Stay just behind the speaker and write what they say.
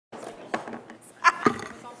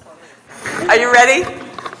Are you ready?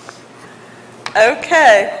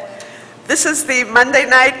 Okay. This is the Monday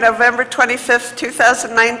night, November 25th,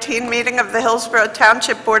 2019 meeting of the Hillsborough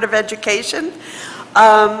Township Board of Education.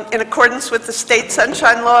 In accordance with the State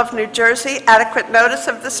Sunshine Law of New Jersey, adequate notice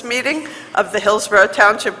of this meeting of the Hillsborough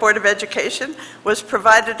Township Board of Education was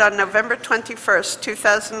provided on November 21st,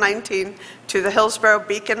 2019 to the Hillsborough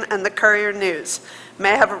Beacon and the Courier News.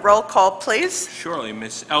 May I have a roll call, please? Surely.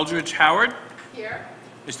 Ms. Eldridge Howard? Here.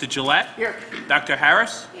 Mr. Gillette? Here. Dr.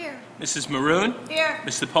 Harris? Here. Mrs. Maroon? Here.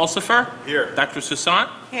 Mr. Pulsifer? Here. Dr. Sassant?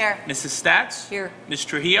 Here. Mrs. Stats? Here. Ms.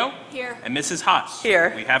 Trujillo? Here. And Mrs. Haas?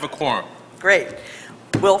 Here. We have a quorum. Great.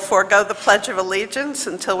 We'll forego the Pledge of Allegiance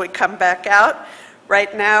until we come back out.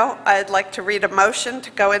 Right now, I'd like to read a motion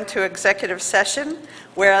to go into executive session,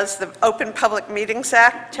 whereas the Open Public Meetings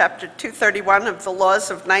Act, Chapter 231 of the laws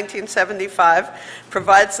of 1975,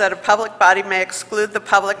 provides that a public body may exclude the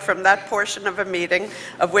public from that portion of a meeting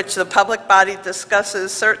of which the public body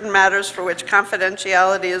discusses certain matters for which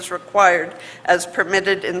confidentiality is required as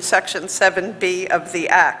permitted in Section 7B of the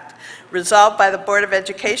Act. Resolved by the Board of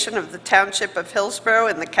Education of the Township of Hillsborough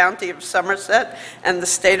in the County of Somerset and the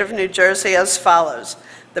State of New Jersey as follows.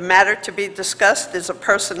 The matter to be discussed is a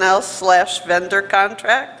personnel/vendor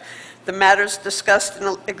contract. The matters discussed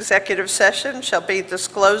in executive session shall be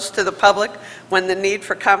disclosed to the public when the need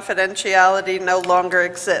for confidentiality no longer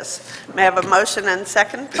exists. May I have a motion and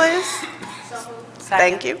second, please?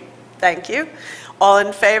 Thank you. Thank you. All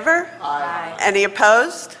in favor? Aye. Any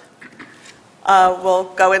opposed?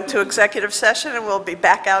 We'll go into executive session and we'll be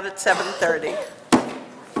back out at 7:30.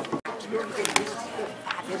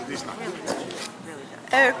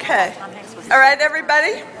 Okay. All right,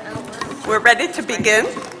 everybody? We're ready to begin.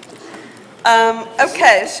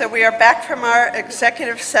 Okay, so we are back from our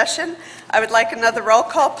executive session. I would like another roll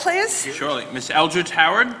call, please. Surely. Ms. Eldridge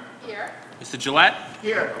Howard? Here. Mr. Gillette?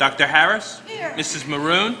 Here. Dr. Harris? Here. Mrs.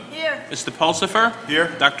 Maroon? Here. Mr. Pulsifer? Here.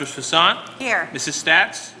 Dr. Sassant? Here. Mrs.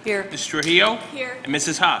 Stats? Here. Ms. Trujillo? Here. And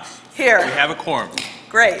Mrs. Haas? Here. We have a quorum.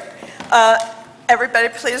 Great. Everybody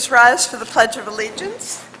please rise for the Pledge of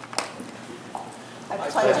Allegiance. I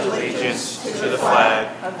pledge Allegiance to the flag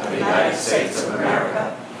of the United States of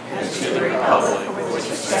America and to the republic for which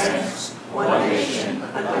it stands, one nation,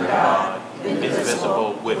 under God,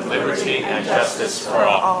 indivisible, with liberty and justice for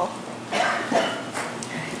all.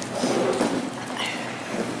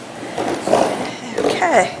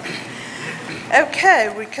 Okay,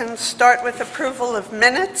 we can start with approval of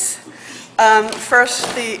minutes.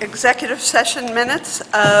 First, the executive session minutes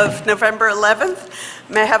of November 11th.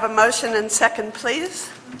 May I have a motion and second, please?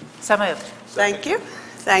 So moved. Thank you.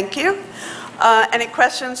 Thank you. Any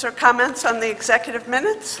questions or comments on the executive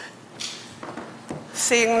minutes?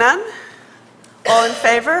 Seeing none? All in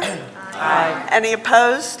favor? Aye. Any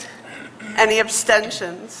opposed? Any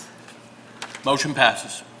abstentions? Motion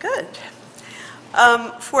passes. Good.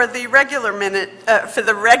 For the regular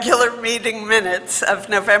meeting minutes of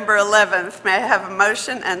November 11th, may I have a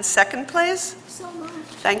motion and second, please? So moved.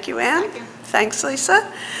 Thank you, Ann. Thanks,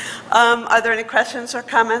 Lisa. Are there any questions or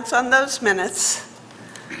comments on those minutes?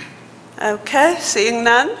 Okay, seeing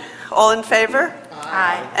none. All in favor?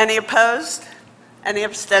 Aye. Any opposed? Any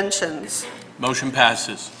abstentions? Motion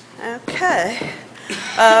passes. Okay.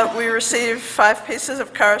 We received 5 pieces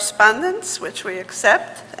of correspondence, which we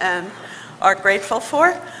accept and are grateful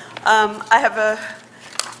for. I have a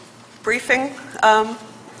briefing,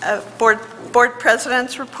 board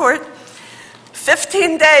president's report.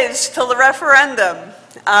 15 days till the referendum.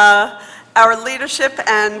 Our leadership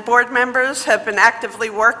and board members have been actively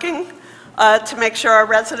working to make sure our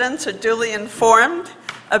residents are duly informed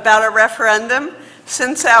about our referendum.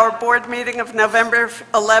 Since our board meeting of November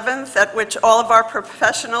 11th, at which all of our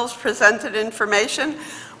professionals presented information,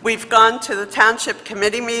 we've gone to the township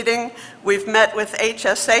committee meeting, we've met with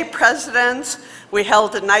HSA presidents, we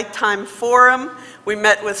held a nighttime forum, we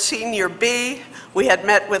met with Senior B, we had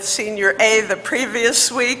met with Senior A the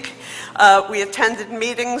previous week, we attended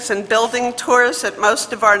meetings and building tours at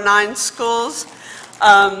most of our 9 schools.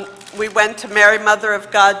 We went to Mary Mother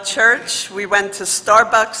of God Church, we went to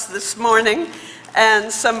Starbucks this morning,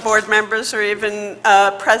 and some board members are even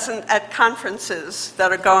present at conferences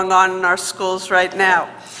that are going on in our schools right now.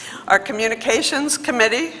 Our communications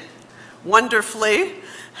committee, wonderfully,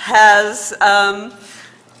 has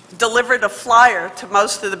delivered a flyer to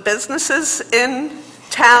most of the businesses in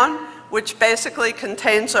town, which basically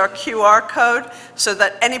contains our QR code so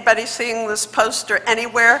that anybody seeing this poster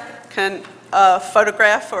anywhere can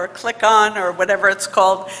photograph or click on, or whatever it's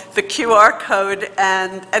called, the QR code,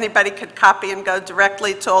 and anybody could copy and go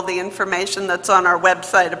directly to all the information that's on our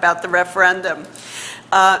website about the referendum.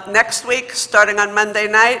 Next week, starting on Monday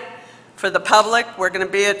night, For the public, we're going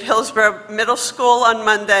to be at Hillsborough Middle School on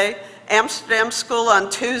Monday, Amsterdam School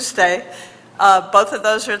on Tuesday. Both of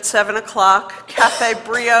those are at 7 o'clock. Cafe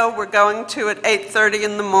Brio, we're going to at 8:30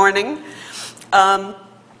 in the morning. On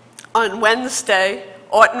Wednesday,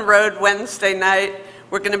 Orton Road Wednesday night,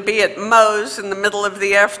 we're going to be at Moe's in the middle of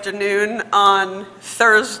the afternoon on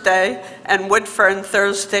Thursday, and Woodfern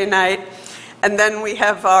Thursday night. And then we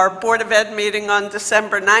have our Board of Ed meeting on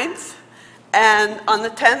December 9th. And on the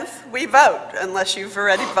 10th, we vote, unless you've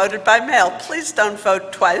already voted by mail. Please don't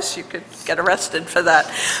vote twice. You could get arrested for that.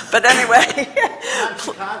 But anyway.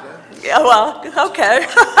 Yeah, well, okay.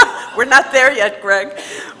 We're not there yet, Greg.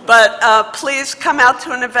 But please come out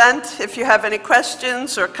to an event. If you have any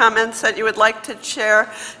questions or comments that you would like to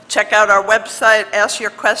share, check out our website, ask your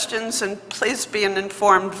questions, and please be an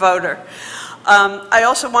informed voter. I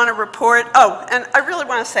also want to report, and I really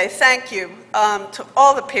want to say thank you to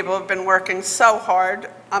all the people who have been working so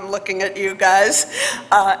hard. I'm looking at you guys,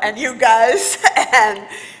 and you guys, and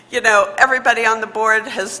you know, everybody on the board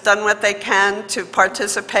has done what they can to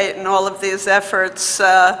participate in all of these efforts,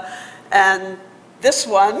 and this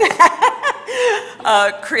one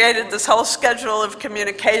created this whole schedule of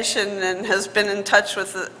communication and has been in touch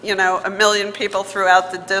with, you know, 1 million people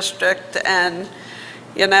throughout the district, and,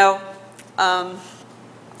 you know,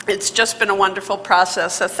 it's just been a wonderful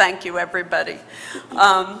process, so thank you, everybody.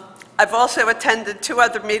 I've also attended 2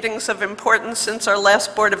 other meetings of importance since our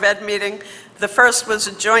last Board of Ed meeting. The first was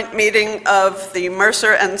a joint meeting of the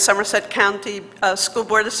Mercer and Somerset County School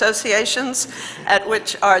Board Associations, at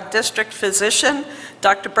which our district physician,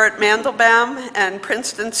 Dr. Bert Mandelbaum, and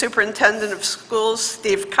Princeton Superintendent of Schools,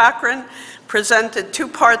 Steve Cochran, presented 2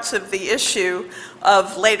 parts of the issue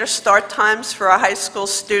of later start times for our high school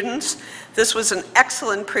students. This was an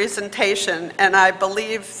excellent presentation, and I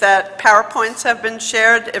believe that PowerPoints have been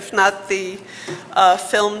shared, if not the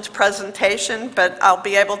filmed presentation, but I'll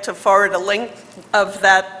be able to forward a link of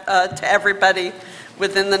that to everybody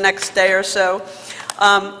within the next day or so.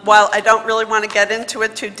 While I don't really want to get into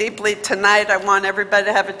it too deeply tonight, I want everybody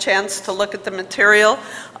to have a chance to look at the material.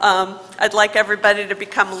 I'd like everybody to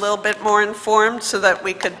become a little bit more informed so that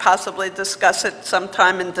we could possibly discuss it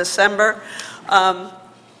sometime in December.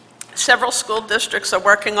 Several school districts are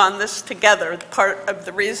working on this together. Part of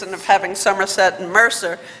the reason of having Somerset and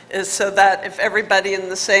Mercer is so that if everybody in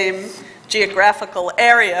the same geographical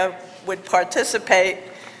area would participate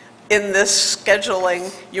in this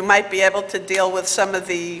scheduling, you might be able to deal with some of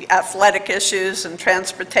the athletic issues and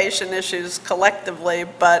transportation issues collectively,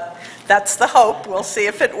 but that's the hope. We'll see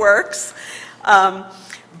if it works.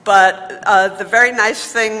 But the very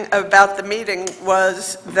nice thing about the meeting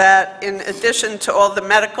was that in addition to all the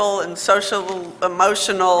medical and social,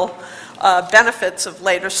 emotional benefits of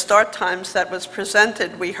later start times that was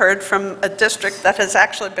presented, we heard from a district that has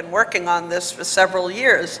actually been working on this for several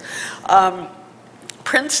years.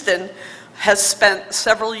 Princeton has spent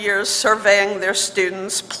several years surveying their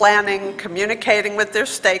students, planning, communicating with their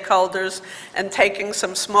stakeholders, and taking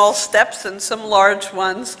some small steps and some large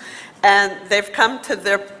ones. And they've come to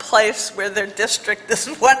their place where their district is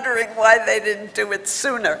wondering why they didn't do it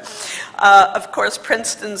sooner. Of course,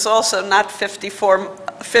 Princeton's also not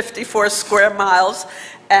 54 square miles,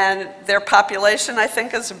 and their population, I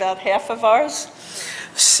think, is about half of ours.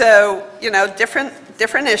 So, you know,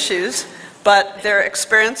 different issues, but their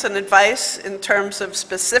experience and advice in terms of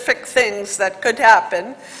specific things that could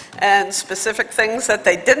happen and specific things that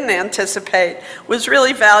they didn't anticipate was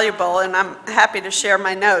really valuable, and I'm happy to share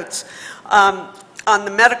my notes. On the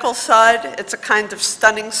medical side, it's a kind of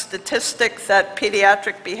stunning statistic that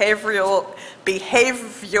pediatric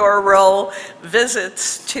behavioral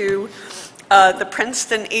visits to the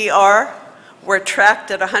Princeton ER were tracked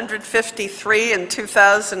at 153 in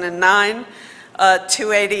 2009,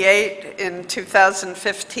 288 in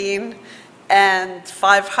 2015, and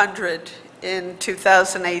 500 in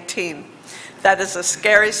 2018. That is a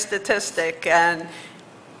scary statistic, and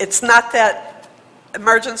it's not that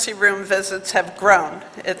emergency room visits have grown.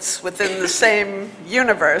 It's within the same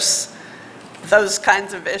universe. Those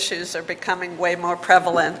kinds of issues are becoming way more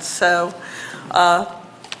prevalent. So,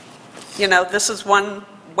 you know, this is one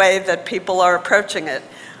way that people are approaching it.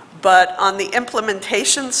 But on the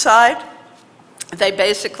implementation side, they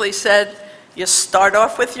basically said, you start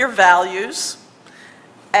off with your values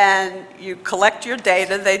and you collect your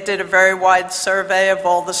data. They did a very wide survey of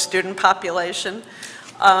all the student population.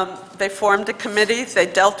 They formed a committee. They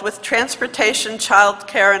dealt with transportation,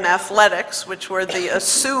 childcare, and athletics, which were the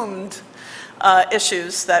assumed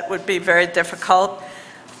issues that would be very difficult.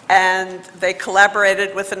 And they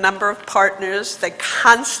collaborated with a number of partners. They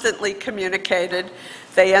constantly communicated.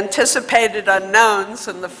 They anticipated unknowns,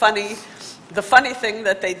 and the funny thing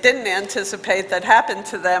that they didn't anticipate that happened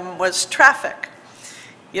to them was traffic.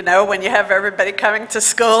 You know, when you have everybody coming to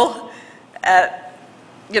school at,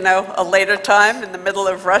 you know, a later time in the middle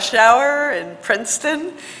of rush hour in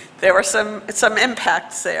Princeton, there were some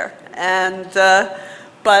impacts there. And,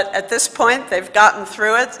 but at this point, they've gotten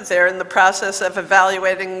through it. They're in the process of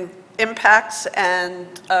evaluating impacts and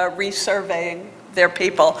resurveying their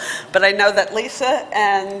people. But I know that Lisa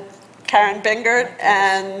and Karen Bingert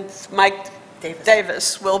and Mike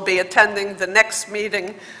Davis will be attending the next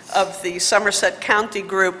meeting of the Somerset County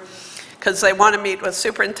group because they want to meet with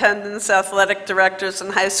superintendents, athletic directors,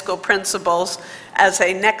 and high school principals as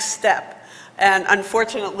a next step. And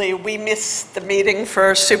unfortunately, we missed the meeting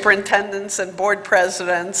for superintendents and board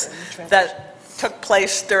presidents that took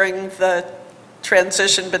place during the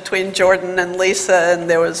transition between Jordan and Lisa, and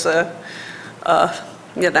there was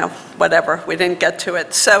you know, whatever, we didn't get to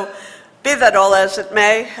it. So, be that all as it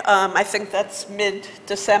may, I think that's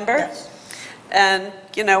mid-December. Yes. And,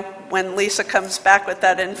 you know, when Lisa comes back with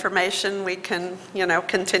that information, we can, you know,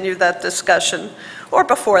 continue that discussion, or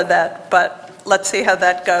before that, but let's see how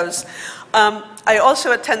that goes. I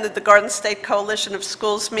also attended the Garden State Coalition of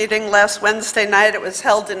Schools meeting last Wednesday night. It was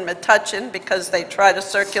held in Metuchen because they try to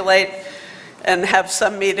circulate and have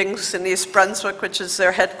some meetings in East Brunswick, which is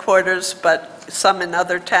their headquarters, but some in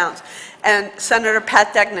other towns. And Senator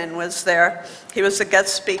Pat Degnan was there. He was a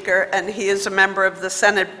guest speaker, and he is a member of the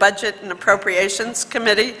Senate Budget and Appropriations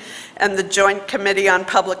Committee and the Joint Committee on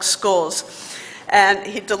Public Schools. And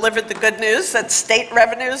he delivered the good news that state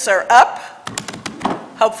revenues are up.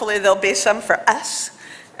 Hopefully there'll be some for us.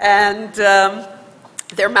 And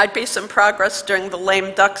there might be some progress during the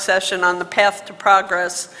lame duck session on the Path to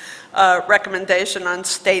Progress recommendation on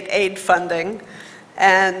state aid funding.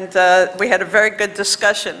 And we had a very good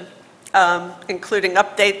discussion, including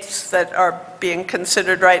updates that are being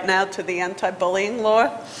considered right now to the anti-bullying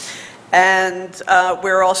law. And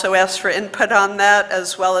we're also asked for input on that,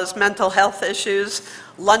 as well as mental health issues,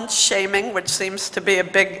 lunch shaming, which seems to be a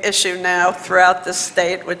big issue now throughout the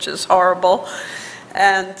state, which is horrible.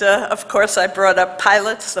 And of course, I brought up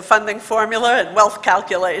pilots, the funding formula, and wealth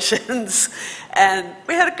calculations. And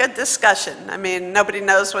we had a good discussion. I mean, nobody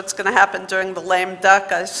knows what's going to happen during the lame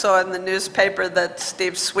duck. I saw in the newspaper that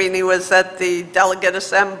Steve Sweeney was at the delegate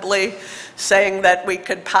assembly saying that we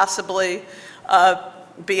could possibly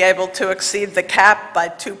be able to exceed the cap by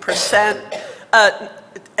 2%,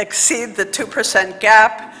 exceed the 2%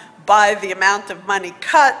 gap by the amount of money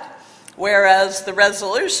cut, whereas the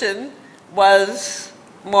resolution was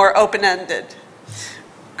more open-ended,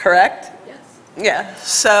 correct? Yes. Yeah,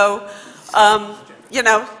 so, you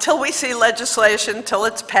know, till we see legislation, till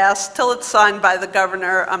it's passed, till it's signed by the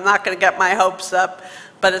governor, I'm not going to get my hopes up,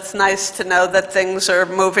 but it's nice to know that things are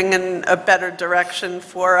moving in a better direction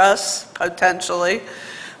for us, potentially.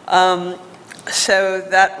 So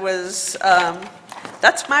that was,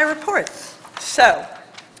 that's my report. So,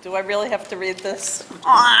 do I really have to read this?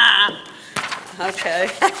 Okay. You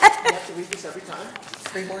have to read this every time?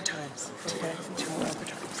 3 more times today, and 2 more other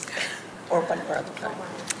times. Or 1 more other time.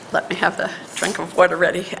 Let me have the drink of water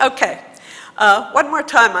ready. Okay. One more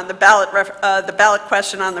time on the ballot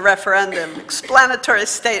question on the referendum. Explanatory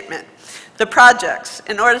statement. The projects,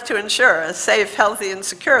 in order to ensure a safe, healthy, and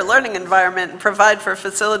secure learning environment and provide for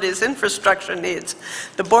facilities infrastructure needs,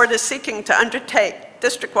 the board is seeking to undertake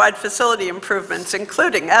district-wide facility improvements,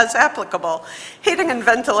 including, as applicable, heating and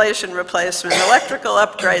ventilation replacement, electrical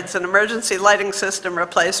upgrades and emergency lighting system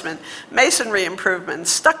replacement, masonry improvements,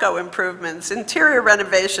 stucco improvements, interior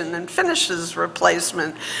renovation and finishes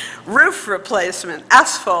replacement, roof replacement,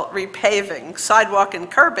 asphalt repaving, sidewalk and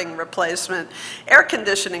curbing replacement, air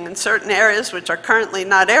conditioning in certain areas which are currently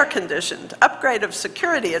not air conditioned, upgrade of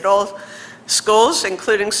security at all schools,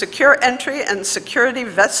 including secure entry and security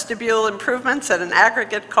vestibule improvements at an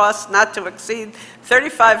aggregate cost not to exceed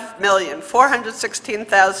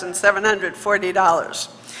 $35,416,740.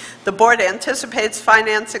 The board anticipates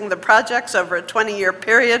financing the projects over a 20-year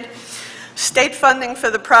period. State funding for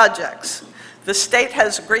the projects. The state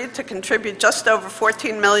has agreed to contribute just over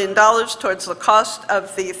 $14 million towards the cost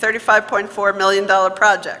of the $35.4 million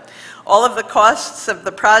project. All costs of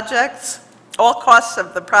the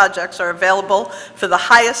projects are available for the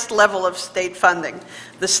highest level of state funding.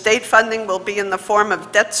 The state funding will be in the form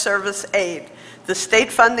of debt service aid. The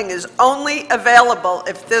state funding is only available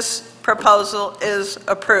if this proposal is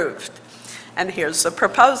approved. And here's the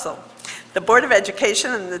proposal. The Board of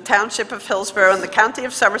Education in the Township of Hillsborough and the County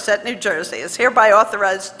of Somerset, New Jersey is hereby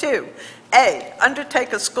authorized to A,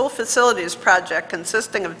 undertake a school facilities project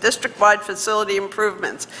consisting of district-wide facility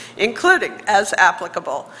improvements, including, as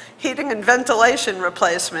applicable, heating and ventilation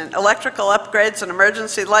replacement, electrical upgrades and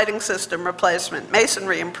emergency lighting system replacement,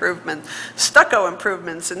 masonry improvement, stucco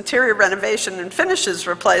improvements, interior renovation and finishes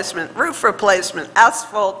replacement, roof replacement,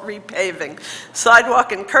 asphalt repaving,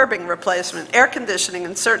 sidewalk and curbing replacement, air conditioning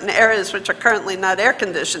in certain areas which are currently not air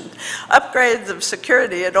conditioned, upgrades of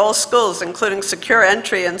security at all schools, including secure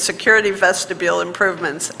entry and security vestibule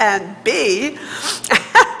improvements, and B,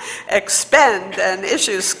 expend and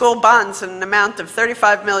issue school bonds in an amount of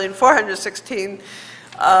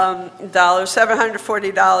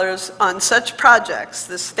 $35,416,740 on such projects.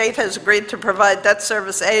 The state has agreed to provide debt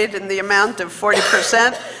service aid in the amount of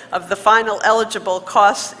 40% of the final eligible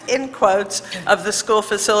costs, in quotes, of the school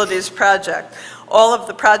facilities project. All of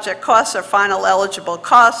the project costs are final eligible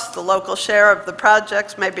costs. The local share of the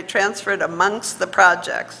projects may be transferred amongst the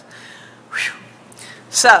projects. Whew.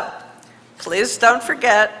 So, please don't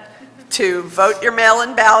forget to vote your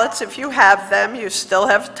mail-in ballots if you have them. You still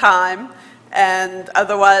have time. And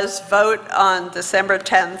otherwise, vote on December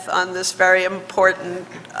 10th on this very important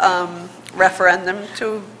referendum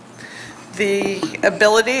to the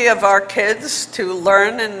ability of our kids to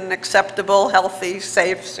learn in an acceptable, healthy,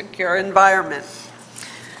 safe, secure environment.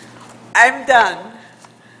 I'm done.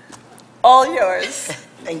 All yours.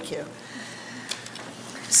 Thank you.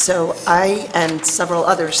 So I and several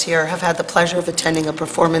others here have had the pleasure of attending a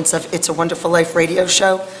performance of It's a Wonderful Life radio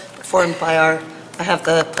show performed by I have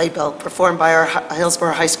the playbill, performed by our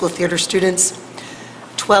Hillsborough High School theater students.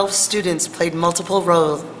 12 students played multiple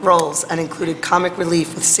roles and included comic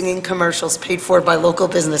relief with singing commercials paid for by local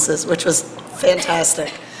businesses, which was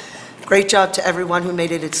fantastic. Great job to everyone who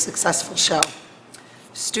made it a successful show.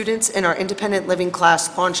 Students in our independent living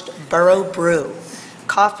class launched Burrow Brew.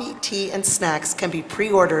 Coffee, tea, and snacks can be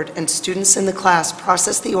pre-ordered, and students in the class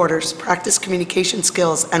process the orders, practice communication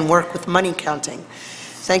skills, and work with money counting.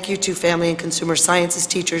 Thank you to Family and Consumer Sciences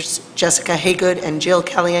teachers Jessica Haygood and Jill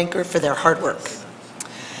Kellyanker for their hard work.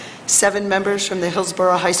 7 members from the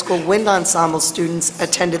Hillsborough High School Wind Ensemble students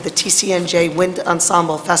attended the TCNJ Wind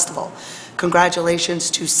Ensemble Festival.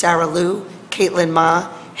 Congratulations to Sarah Liu, Caitlin Ma,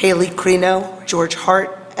 Haley Crino, George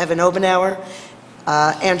Hart, Evan Obenauer,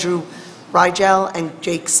 Andrew Rigel, and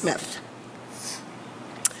Jake Smith.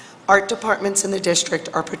 Art departments in the district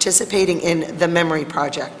are participating in the Memory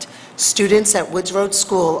Project. Students at Woods Road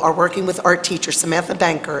School are working with art teacher Samantha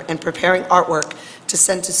Banker and preparing artwork to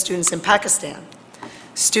send to students in Pakistan.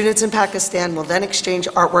 Students in Pakistan will then exchange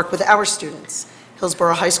artwork with our students.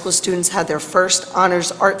 Hillsborough High School students had their first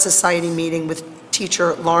Honors Art Society meeting with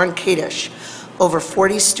teacher Lauren Kadish. Over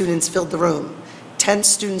 40 students filled the room. 10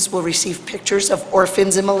 students will receive pictures of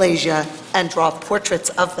orphans in Malaysia and draw portraits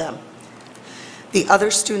of them. The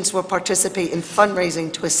other students will participate in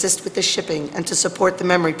fundraising to assist with the shipping and to support the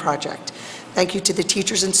Memory Project. Thank you to the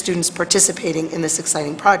teachers and students participating in this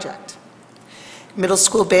exciting project. Middle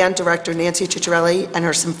school band director Nancy Ciccarelli and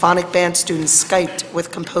her symphonic band students Skyped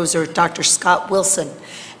with composer Dr. Scott Wilson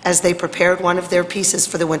as they prepared one of their pieces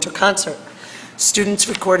for the winter concert. Students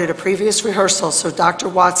recorded a previous rehearsal so Dr.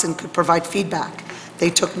 Watson could provide feedback. They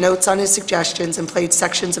took notes on his suggestions and played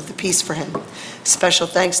sections of the piece for him. Special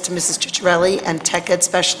thanks to Mrs. Ciccarelli and tech ed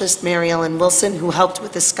specialist Mary Ellen Wilson, who helped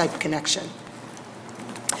with the Skype connection.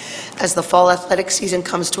 As the fall athletic season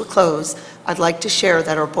comes to a close, I'd like to share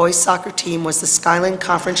that our boys soccer team was the Skyline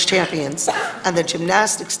Conference champions, and the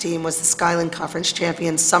gymnastics team was the Skyline Conference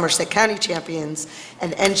champions, Somerset County champions,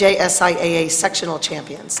 and NJSIAA sectional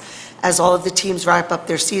champions. As all of the teams wrap up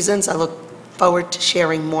their seasons, I look forward to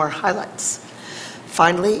sharing more highlights.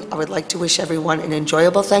 Finally, I would like to wish everyone an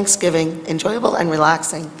enjoyable Thanksgiving, enjoyable and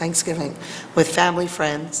relaxing Thanksgiving with family,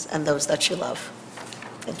 friends, and those that you love.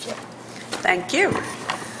 Thank you. Thank you.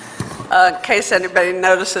 In case anybody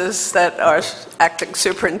notices that our acting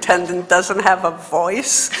superintendent doesn't have a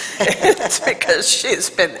voice, it's because she's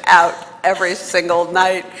been out every single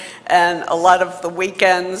night and a lot of the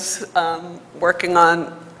weekends working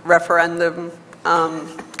on referendum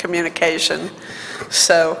communication.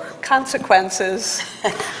 So, consequences.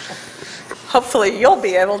 Hopefully you'll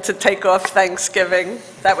be able to take off Thanksgiving.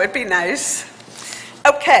 That would be nice.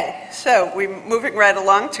 Okay, so we're moving right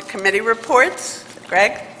along to committee reports.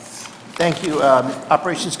 Greg? Thank you.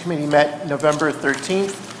 Operations Committee met November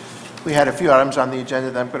 13th. We had a few items on the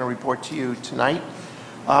agenda that I'm going to report to you tonight.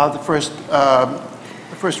 The first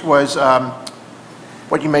was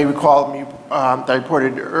what you may recall that I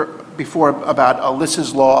reported before about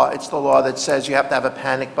Alyssa's law. It's the law that says you have to have a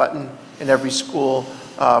panic button in every school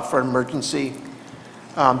for an emergency.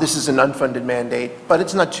 This is an unfunded mandate, but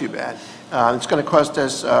it's not too bad. It's going to cost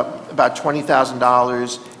us about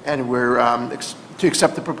 $20,000, and we're to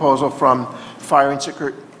accept the proposal from Fire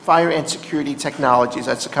and Security Technologies.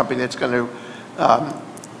 That's the company that's going to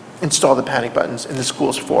install the panic buttons in the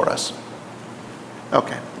schools for us.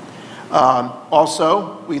 Okay.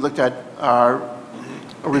 Also, we looked at a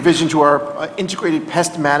revision to our integrated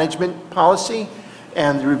pest management policy,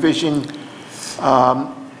 and the revision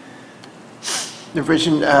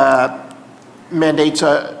mandates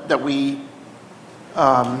that we,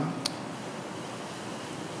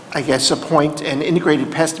 I guess, appoint an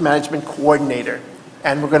integrated pest management coordinator,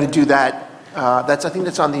 and we're going to do that. I think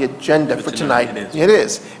that's on the agenda for tonight. It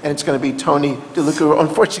is, and it's going to be Tony DeLuca, who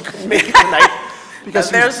unfortunately couldn't make it tonight.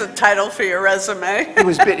 Because There's a title for your resume. he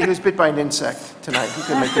was bit by an insect tonight. He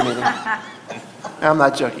couldn't make the meeting. I'm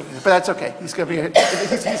not joking, but that's okay. He's going to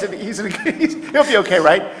be, he'll be okay,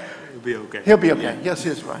 right? It'll be okay. He'll be okay. Yes,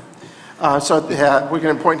 he's fine. We're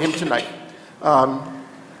going to appoint him tonight. I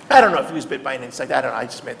don't know if he was bit by an insect. I don't know. I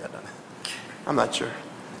just made that up. I'm not sure.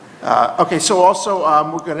 Okay, so also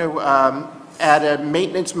we're going to add a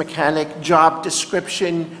maintenance mechanic job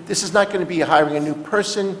description. This is not going to be hiring a new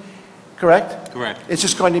person, correct? Correct. It's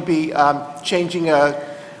just going to be changing a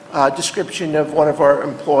description of one of our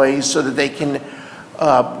employees so that they can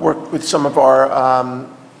work with some of our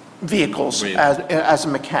vehicles as a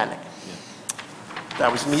mechanic. That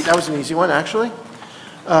was neat. That was an easy one, actually.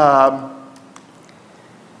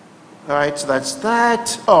 All right, so that's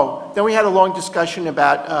that. Oh, then we had a long discussion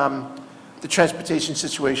about the transportation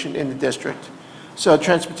situation in the district. So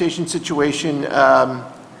transportation situation,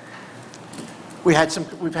 we've had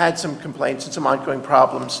some complaints and some ongoing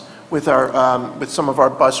problems with some of our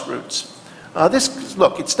bus routes.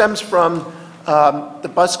 Look, it stems from the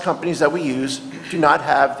bus companies that we use do not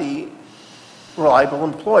have the reliable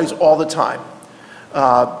employees all the time.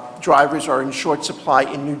 Drivers are in short supply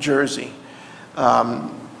in New Jersey.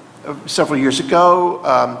 Several years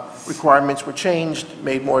ago, requirements were changed,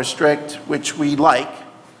 made more strict, which we like,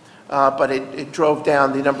 but it drove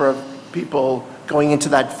down the number of people going into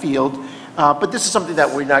that field. But this is something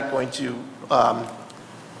that we're not going to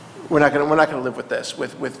live with this,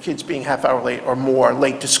 with kids being half hour late or more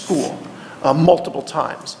late to school multiple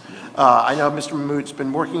times. I know Mr. Mahmood's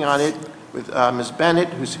been working on it with Ms. Bennett,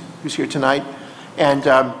 who's here tonight, and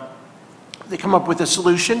they come up with a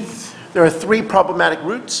solution. There are 3 problematic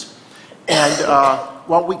routes, and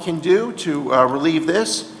what we can do to relieve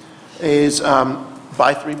this is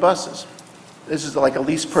buy 3 buses. This is like a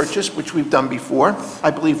lease purchase, which we've done before.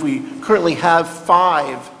 I believe we currently have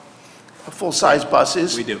 5 full-size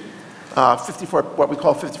buses. We do. 54, what we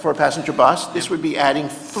call 54-passenger bus. This would be adding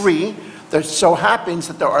 3. There so happens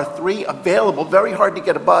that there are 3 available. Very hard to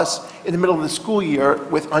get a bus in the middle of the school year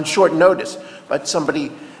on short notice, but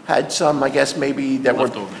somebody had some, I guess, maybe that were...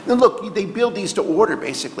 Now look, they build these to order,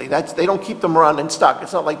 basically. They don't keep them around in stock.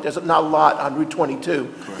 It's not like there's not a lot on Route 22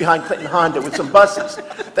 behind Clinton Honda with some buses.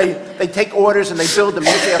 They take orders and they build them,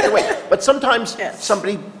 usually have to wait. But sometimes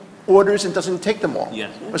somebody orders and doesn't take them all,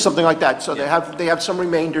 or something like that. So they have some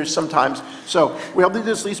remainders sometimes. So we'll do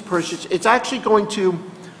this lease purchase. It's actually going to,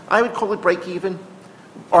 I would call it break even.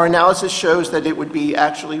 Our analysis shows that it would be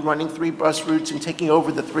actually running 3 bus routes and taking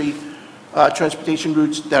over the 3 transportation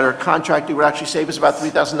routes that are contracted. Would actually save us about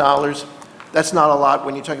 $3,000. That's not a lot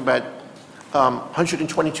when you're talking about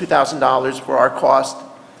 $122,000 for our cost,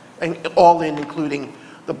 and all in, including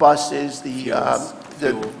the buses, the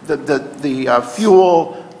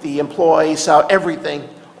fuel, the employees, everything,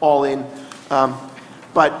 all in.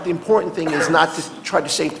 But the important thing is not to try to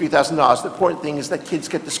save $3,000. The important thing is that kids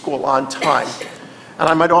get to school on time. And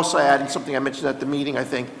I might also add, and something I mentioned at the meeting, I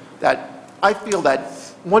think, that I feel that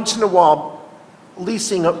once in a while,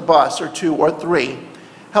 leasing a bus or 2 or 3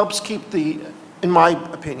 helps keep in my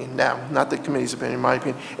opinion now, not the committee's opinion, in my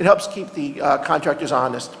opinion, it helps keep the contractors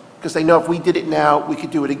honest. Because they know if we did it now, we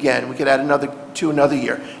could do it again. We could add another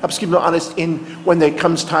year. Helps keep them honest when it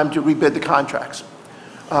comes time to rebid the contracts.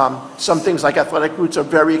 Some things like athletic routes are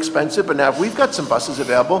very expensive, but now if we've got some buses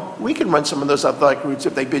available, we can run some of those athletic routes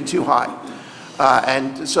if they bid too high.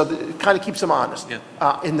 And so it kind of keeps them honest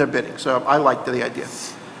in their bidding. So I like the idea.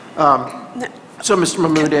 So Mr.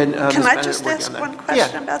 Mahmood and Ms. Can I Bennett just working ask on that. one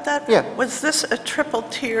question about that? Yeah. Was this a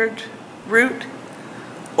triple-tiered route?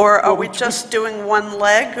 Or are we just doing one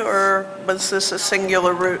leg, or was this a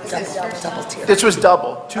singular route? Double tier. This was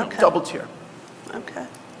double, 2 double tier. Okay.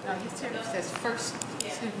 No, he says first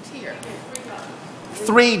tier.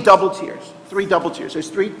 3 double tiers. 3 double tiers. There's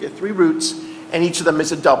 3 routes, and each of them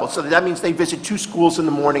is a double. So that means they visit 2 schools in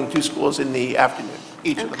the morning, 2 schools in the afternoon,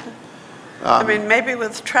 each of them. I mean, maybe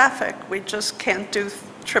with traffic, we just can't do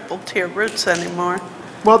triple-tier routes anymore.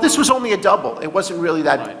 Well, this was only a double. It wasn't really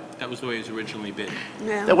that, Right, that was the way it was originally bid.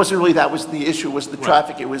 Yeah. that wasn't really, that was the issue, was the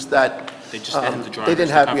traffic. It was that. They just didn't have the They drivers didn't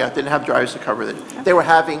to have, cover yeah, it. didn't have drivers to cover it. They were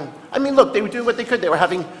having, I mean, look, they were doing what they could. They were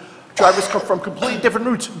having drivers come from completely different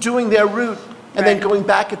routes, doing their route, and then Right. going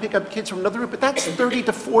back and pick up kids from another route. But that's 30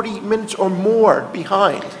 to 40 minutes or more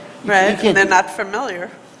behind. You Right, can't they're do- not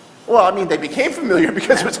familiar. Well, I mean, they became familiar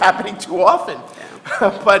because it was happening too often.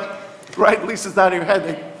 But, right, at least it's not in your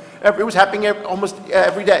head. It was happening almost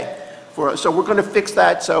every day. So we're going to fix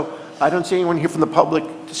that. So I don't see anyone here from the public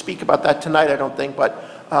to speak about that tonight, I don't think. But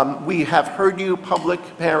we have heard you, public,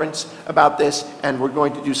 parents, about this, and we're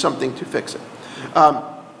going to do something to fix it.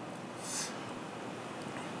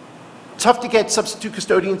 Tough to get substitute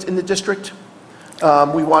custodians in the district.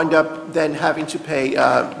 We wind up then having to pay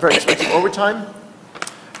very expensive overtime.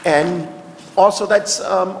 And also, that's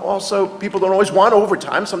also, people don't always want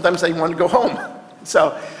overtime. Sometimes they want to go home.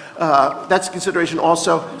 So that's a consideration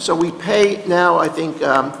also. So we pay now, I think,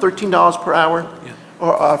 $13 per hour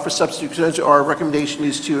for substitute custodians. Our recommendation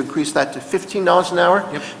is to increase that to $15 an hour.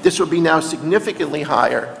 Yep. This would be now significantly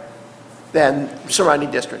higher than surrounding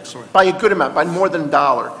districts, by a good amount, by more than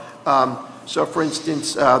 $1. So for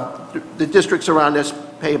instance, the districts around us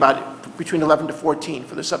pay about between 11 to 14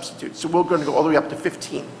 for the substitutes. So we're going to go all the way up to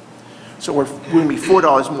 15. So we're going to be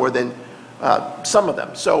 $4 more than some of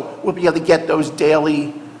them. So we'll be able to get those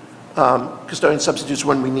daily custodian substitutes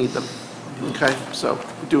when we need them. Okay, so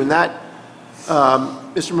we're doing that.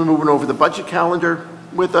 Mr. Moore moving over the budget calendar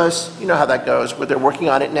with us. You know how that goes. They're working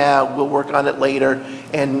on it now. We'll work on it later.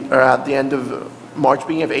 And at the end of March,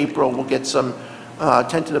 beginning of April, we'll get some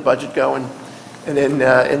tentative budget going. And then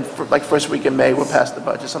like first week in May, we'll pass the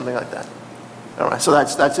budget, something like that. All right, so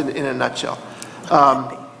that's in a nutshell.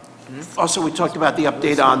 Also, we talked about the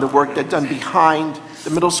update on the work that's done behind the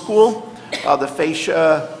middle school. The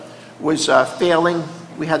fascia was failing.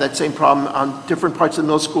 We had that same problem on different parts of the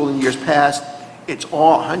middle school in years past. It's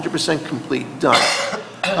all 100% complete, done.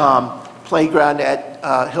 Playground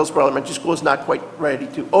at Hillsborough Elementary School is not quite ready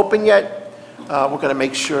to open yet. We're going to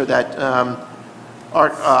make sure that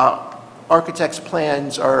our architect's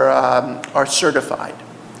plans are certified.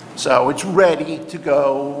 So it's ready to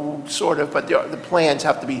go, sort of, but the plans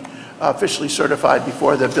have to be officially certified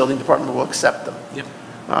before the building department will accept them.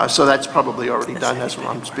 Yep. So that's probably already done, that's what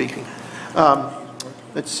I'm speaking.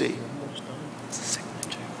 Let's see.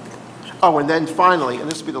 Oh, and then finally,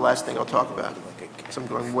 and this will be the last thing I'll talk about, because I'm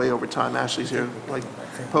going way over time. Ashley's here, like,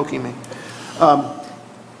 poking me.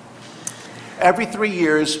 Every 3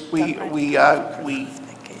 years, we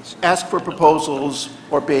ask for proposals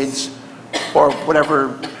or bids or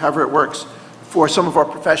whatever, however it works, for some of our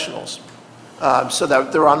professionals, so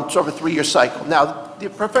that they're on sort of a 3-year cycle. Now, the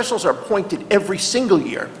professionals are appointed every single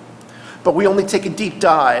year, but we only take a deep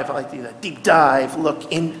dive, I like to do that, deep dive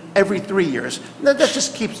look in every 3 years. And that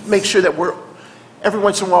just makes sure that every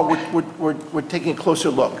once in a while, we're taking a closer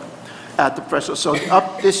look at the professionals. So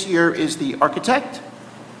up this year is the architect,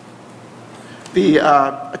 the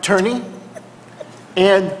attorney,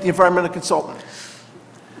 and the environmental consultant.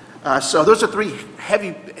 So those are three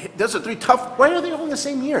tough, why are they all in the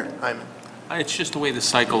same year, Hyman? It's just the way the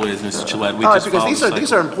cycle is, Mr. Gillette. We Oh, just because follow the these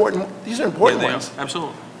cycle. are important Yeah, they are. ones.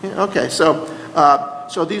 Absolutely. Yeah, okay, so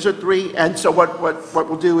these are three, and so what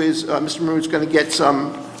we'll do is, Mr. Maroon's going to get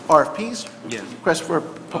some RFPs. Yes. Request for,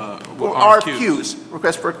 well, RFQs,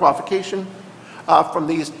 request for a qualification from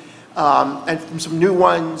these, and from some new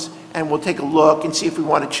ones, and we'll take a look and see if we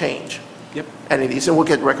want to change Yep. any of these, and we'll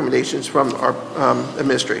get recommendations from our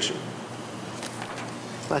administration.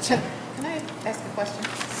 That's it. Can I ask a question?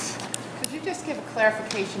 Could you just give a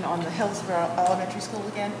clarification on the Hillsborough Elementary School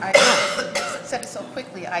again? I said it so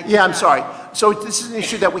quickly, I did Yeah, I'm not. sorry. So this is an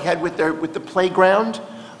issue that we had with the playground.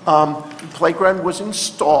 The playground was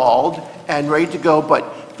installed and ready to go, but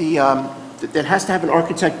it has to have an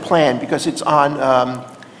architect plan because it's on,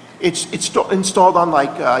 it's installed on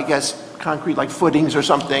like, I guess, concrete like footings or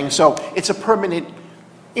something. So it's a permanent,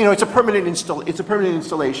 it's a permanent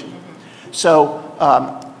installation. So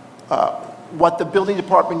what the building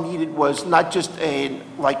department needed was not just a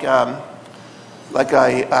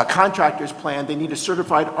contractor's plan, they need a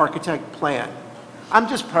certified architect plan. I'm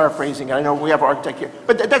just paraphrasing, I know we have an architect here,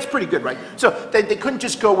 but that's pretty good, right? So they couldn't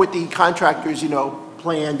just go with the contractor's,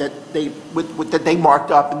 plan that they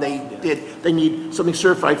marked up and they did. They need something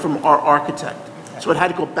certified from our architect. So it had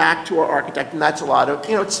to go back to our architect, and that's a lot of,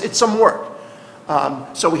 it's some work.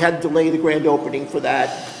 So we had to delay the grand opening for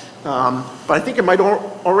that. But I think it might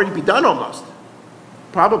already be done almost.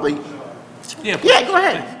 Probably. Yeah. Yeah, go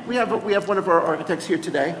ahead. We have one of our architects here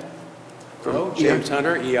today. Hello, James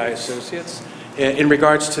Hunter, EI Associates. In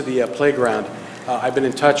regards to the playground, I've been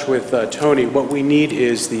in touch with Tony. What we need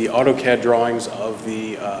is the AutoCAD drawings of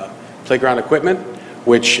the playground equipment,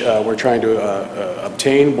 which we're trying to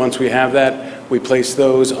obtain. Once we have that, we place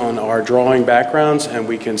those on our drawing backgrounds, and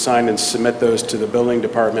we can sign and submit those to the building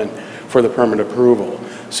department for the permit approval.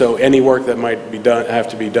 So any work that might be done, have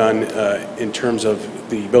to be done in terms of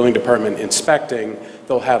the building department inspecting,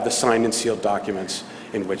 they'll have the signed and sealed documents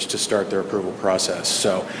in which to start their approval process.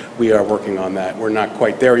 So we are working on that. We're not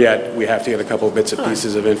quite there yet. We have to get a couple of bits and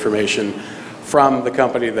pieces of information from the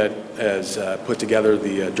company that has put together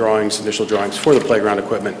the drawings, initial drawings for the playground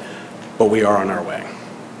equipment, but we are on our way.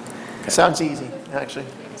 Sounds easy, actually.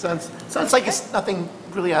 Sounds like it's nothing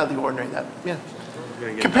really out of the ordinary. That, yeah.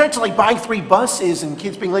 Compared to like buying 3 buses and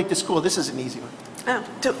kids being late to school, this is an easy one. Oh,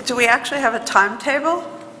 do we actually have a timetable?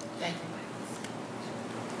 Thank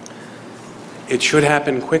you. It should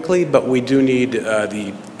happen quickly, but we do need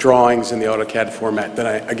the drawings in the AutoCAD format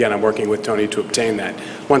that again, I'm working with Tony to obtain that.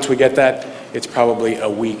 Once we get that, it's probably a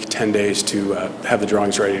week, 10 days to have the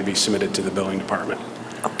drawings ready to be submitted to the building department.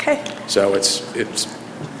 Okay. So it's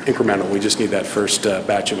incremental. We just need that first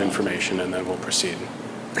batch of information, and then we'll proceed.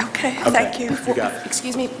 Okay, thank you. You got it.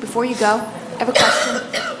 Excuse me, before you go, I have a question.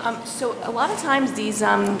 So a lot of times these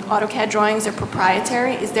AutoCAD drawings are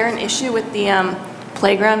proprietary. Is there an issue with the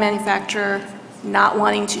playground manufacturer not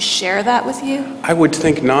wanting to share that with you? I would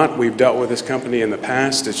think not. We've dealt with this company in the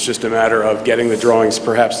past. It's just a matter of getting the drawings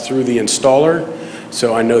perhaps through the installer.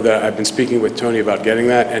 So I know that I've been speaking with Tony about getting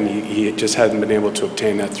that, and he just hasn't been able to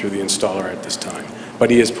obtain that through the installer at this time. But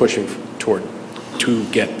he is pushing toward to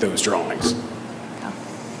get those drawings.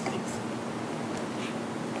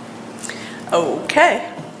 Okay.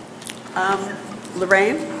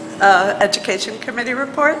 Lorraine, Education Committee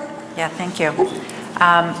report? Yeah, thank you.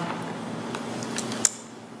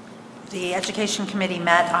 The Education Committee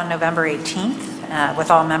met on November 18th with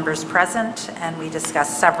all members present, and we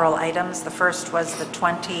discussed several items. The first was the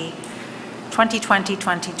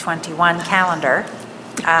 2020-2021 calendar,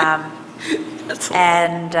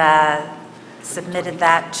 and submitted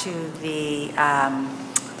that to the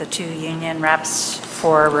 2 union reps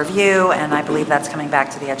for review, and I believe that's coming back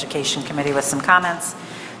to the Education Committee with some comments.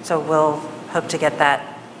 So we'll hope to get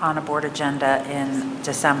that on a board agenda in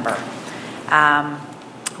December.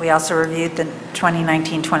 We also reviewed the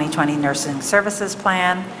 2019-2020 Nursing Services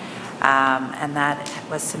Plan, and that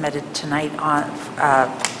was submitted tonight on,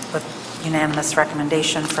 with unanimous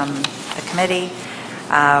recommendation from the committee.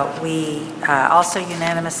 We also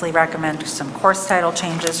unanimously recommend some course title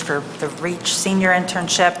changes for the REACH senior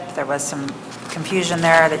internship. There was some confusion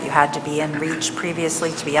there that you had to be in REACH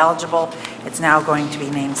previously to be eligible. It's now going to be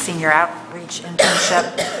named Senior Outreach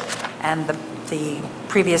Internship, and the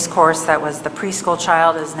previous course that was the preschool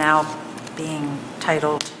child is now being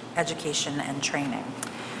titled Education and Training.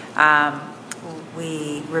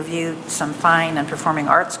 We reviewed some fine and performing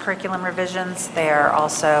arts curriculum revisions. They are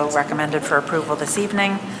also recommended for approval this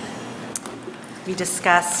evening. We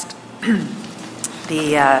discussed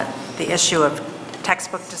the issue of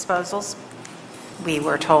textbook disposals. We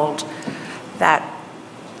were told that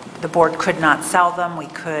the board could not sell them. We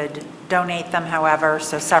could donate them, however,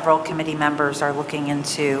 so several committee members are looking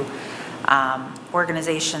into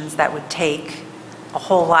organizations that would take a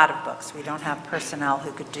whole lot of books. We don't have personnel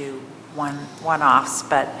who could do one-offs,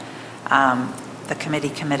 but the committee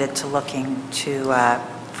committed to looking to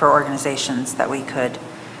for organizations that we could,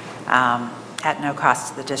 at no cost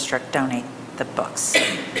to the district, donate the books.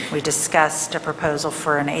 We discussed a proposal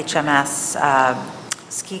for an HMS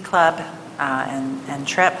ski club and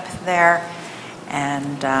trip there,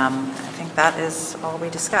 and I think that is all we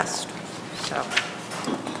discussed. So,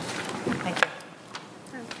 thank you.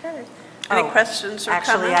 Okay. Any questions or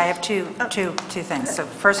actually, comments? I have two things. So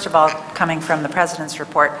first of all, coming from the President's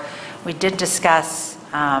report, we did discuss 2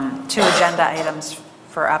 agenda items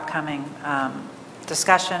for upcoming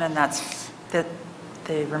discussion, and that's the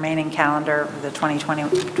remaining calendar, the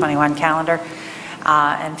 2020-21 calendar,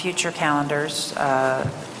 and future calendars,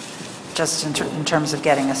 just in terms of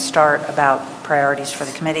getting a start about priorities for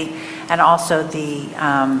the committee, and also the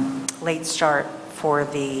late start for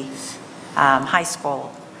the high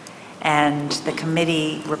school. And the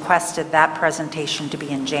committee requested that presentation to be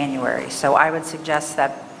in January. So I would suggest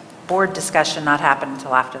that board discussion not happen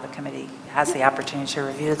until after the committee has the opportunity to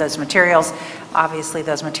review those materials. Obviously,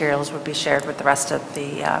 those materials would be shared with the rest of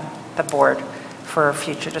the board for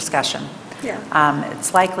future discussion. Yeah.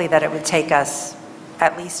 It's likely that it would take us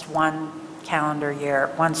at least 1 calendar year,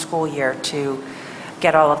 1 school year to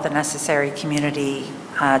get all of the necessary community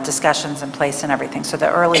discussions in place and everything. So the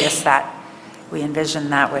earliest that we envision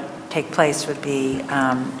that would take place would be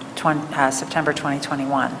September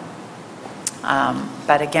 2021.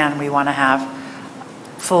 But again, we want to have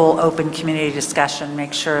full, open community discussion,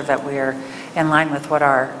 make sure that we're in line with what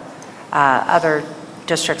our other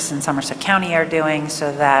districts in Somerset County are doing,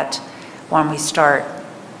 so that when we start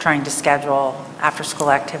trying to schedule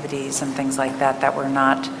after-school activities and things like that, that we're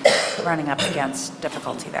not running up against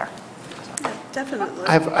difficulty there. Definitely.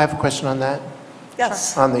 I have a question on that,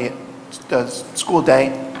 Yes. on the school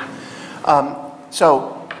day.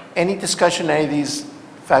 So any discussion in any of these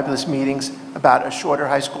fabulous meetings about a shorter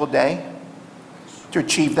high school day? To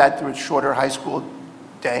achieve that through a shorter high school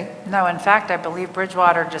day? No, in fact, I believe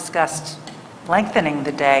Bridgewater discussed lengthening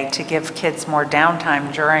the day to give kids more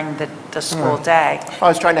downtime during the school day. I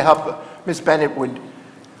was trying to help, Ms. Bennett would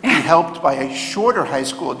be helped by a shorter high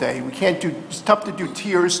school day. We can't do, it's tough to do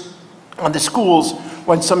tiers on the schools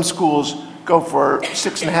when some schools go for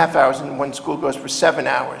 6.5 hours and one school goes for 7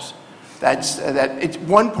 hours. It's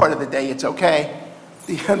one part of the day, it's okay.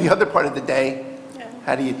 The other part of the day,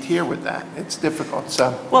 how do you tier with that? It's difficult,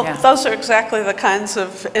 so. Well, Yeah. those are exactly the kinds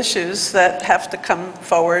of issues that have to come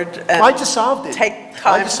forward and Well, I just solved it. take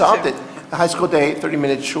time I just solved to- it. The high school day, 30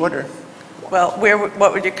 minutes shorter. Well,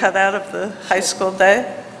 what would you cut out of the high school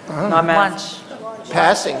day? Lunch.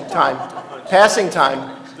 Passing time. Passing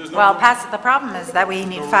time. Well, the problem is that we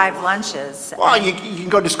need 5 lunches. Well, you can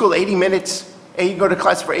go to school 80 minutes, and you can go to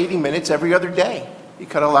class for 80 minutes every other day. You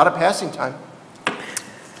cut a lot of passing time.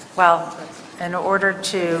 Well, in order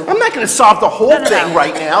to... I'm not going to solve the whole No. thing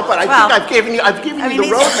right now, but I Well, think I've given you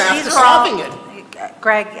the roadmap to these are all- solving it.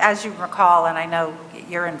 Greg, as you recall, and I know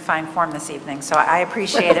you're in fine form this evening, so I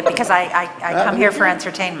appreciate it because I come here for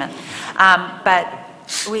entertainment. But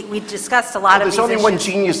we discussed a lot of these There's only one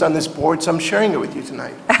issues. genius on this board, so I'm sharing it with you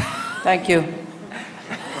tonight. Thank you.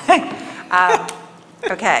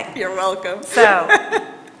 Okay, You're welcome. so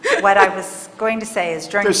what I was going to say is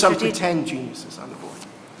during There's some strategic... pretend geniuses on the board.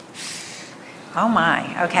 Oh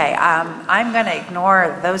my, okay. I'm going to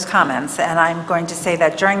ignore those comments, and I'm going to say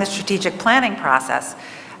that during the strategic planning process,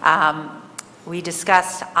 we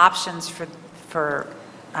discussed options for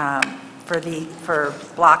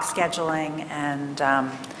block scheduling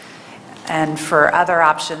and for other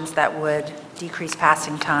options that would decrease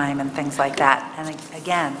passing time and things like that. And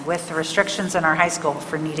again, with the restrictions in our high school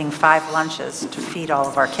for needing 5 lunches to feed all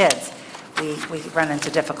of our kids, we run into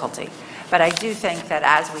difficulty. But I do think that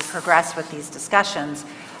as we progress with these discussions,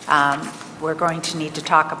 we're going to need to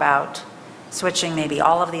talk about switching maybe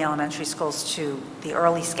all of the elementary schools to the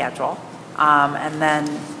early schedule, and then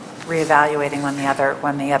reevaluating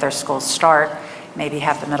when the other schools start. Maybe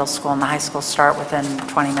have the middle school and the high school start within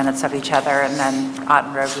 20 minutes of each other, and then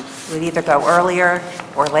Otten Road would either go earlier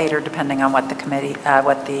or later, depending on what the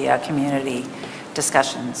community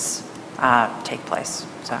discussions take place.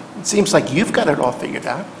 So. It seems like you've got it all figured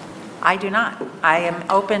out. I do not. I am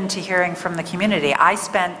open to hearing from the community. I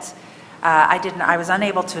was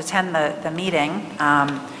unable to attend the meeting,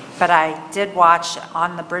 but I did watch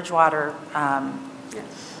on the Bridgewater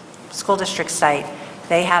School District site.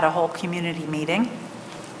 They had a whole community meeting,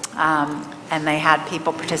 and they had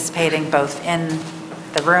people participating both in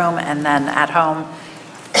the room and then at home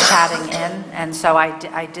chatting in. And so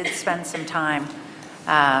I did spend some time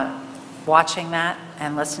watching that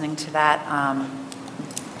and listening to that,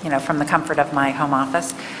 from the comfort of my home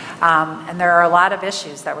office. And there are a lot of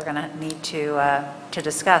issues that we're going to need to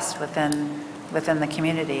discuss within the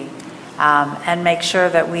community, and make sure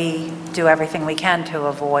that we do everything we can to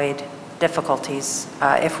avoid difficulties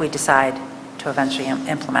if we decide to eventually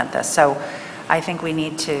implement this. So I think we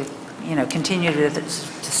need to, continue to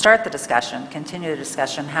start the discussion,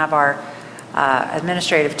 have our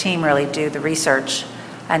administrative team really do the research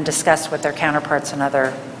and discuss with their counterparts in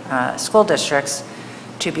other school districts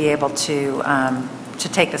to be able to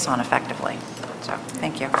take this on effectively. So,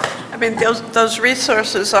 thank you. I mean, those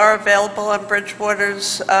resources are available on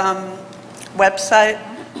Bridgewater's website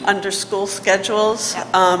under school schedules,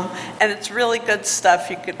 and it's really good stuff.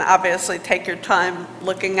 You can obviously take your time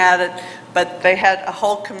looking at it, but they had a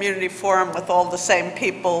whole community forum with all the same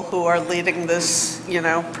people who are leading this,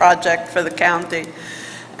 project for the county.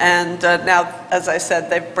 And now, as I said,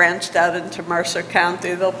 they've branched out into Mercer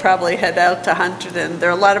County. They'll probably head out to Hunterdon. There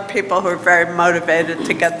are a lot of people who are very motivated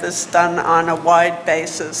to get this done on a wide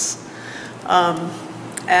basis.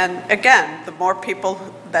 And again, the more people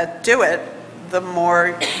that do it, the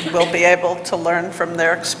more we'll be able to learn from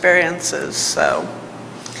their experiences. So,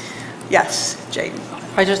 yes, Jane.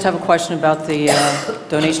 I just have a question about the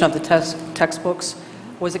donation of the textbooks.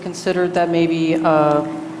 Was it considered that maybe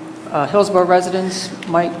Hillsborough residents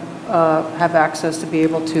might have access to be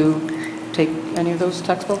able to take any of those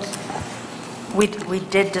textbooks? We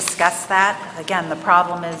did discuss that. Again, the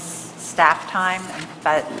problem is staff time,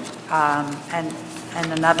 but,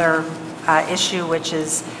 and another issue, which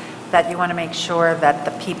is that you want to make sure that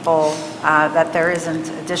the people, that there isn't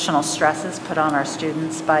additional stresses put on our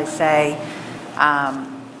students by, say,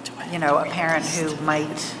 you know, a parent who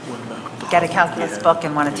might get a calculus book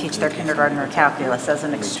and want to teach their kindergartner calculus as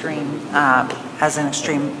an extreme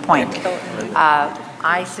point.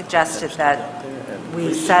 I suggested that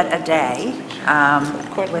we set a day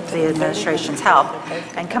with the administration's help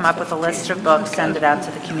and come up with a list of books, send it out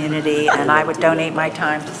to the community, and I would donate my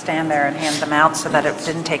time to stand there and hand them out so that it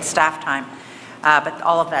didn't take staff time. But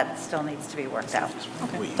all of that still needs to be worked out.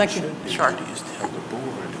 Okay, thank you. Sure. Is tell the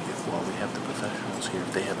board if while we have the professionals here,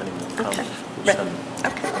 if they have any more comments. Right.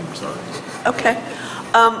 Okay. I'm sorry. Okay.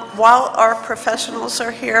 While our professionals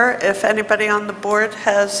are here, if anybody on the board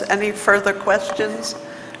has any further questions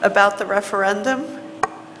about the referendum,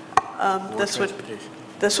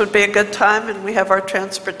 this would be a good time, and we have our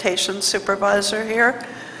transportation supervisor here.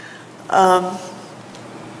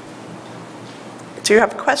 Do you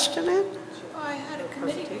have a question, Ann? I had a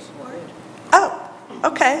committee report. Oh,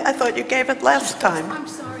 okay. I thought you gave it last time. I'm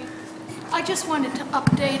sorry. I just wanted to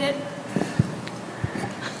update it.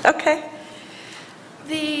 Okay.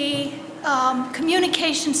 The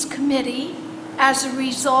Communications Committee, as a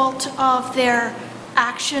result of their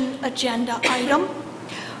action agenda item,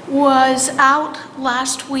 was out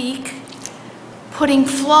last week putting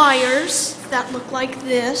flyers that look like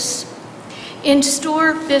this in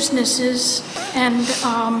store businesses and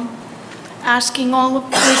asking all of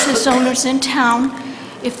the business owners in town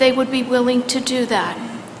if they would be willing to do that.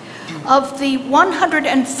 Of the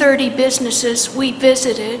 130 businesses we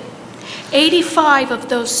visited, 85 of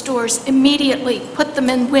those stores immediately put them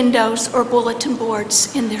in windows or bulletin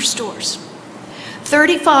boards in their stores.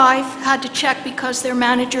 35 had to check because their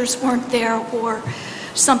managers weren't there or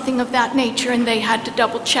something of that nature, and they had to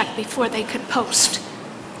double check before they could post.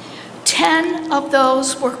 10 of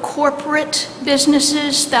those were corporate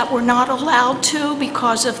businesses that were not allowed to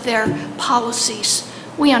because of their policies.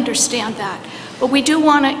 We understand that. But we do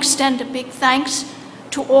want to extend a big thanks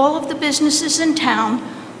to all of the businesses in town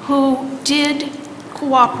who did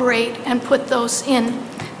cooperate and put those in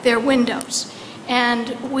their windows.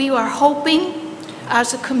 And we are hoping,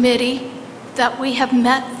 as a committee, that we have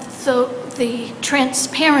met the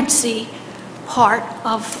transparency part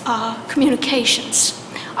of communications.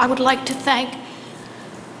 I would like to thank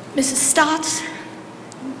Mrs. Stotts,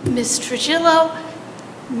 Ms. Trujillo,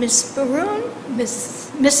 Ms. Baroon,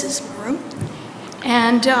 Mrs. Baroon,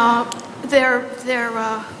 and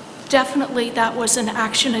definitely that was an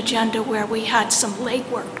action agenda where we had some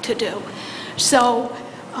legwork to do. So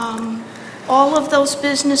all of those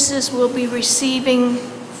businesses will be receiving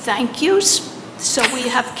thank yous. So we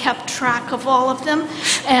have kept track of all of them.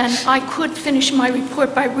 And I could finish my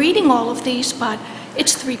report by reading all of these, but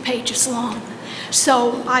it's 3 pages long.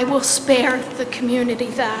 So I will spare the community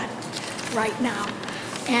that right now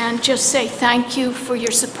and just say thank you for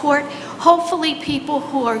your support. Hopefully people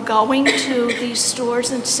who are going to these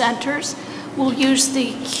stores and centers will use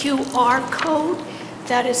the QR code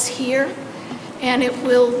that is here, and it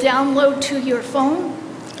will download to your phone,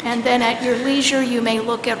 and then at your leisure you may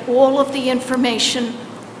look at all of the information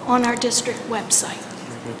on our district website.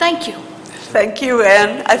 Thank you. Thank you,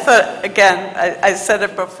 Ann. I thought, again, I said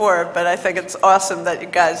it before, but I think it's awesome that you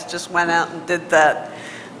guys just went out and did that.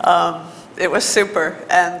 It was super,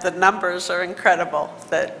 and the numbers are incredible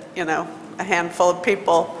that, you know, a handful of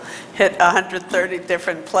people hit 130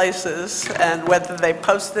 different places, and whether they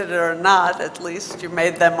posted it or not, at least you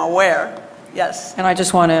made them aware. Yes? And I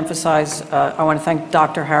just want to emphasize, I want to thank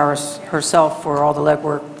Dr. Harris herself for all the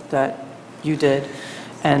legwork that you did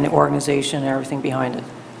and the organization and everything behind it.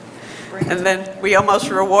 And then we almost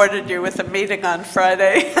rewarded you with a meeting on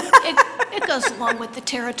Friday. It goes along with the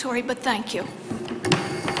territory, but thank you.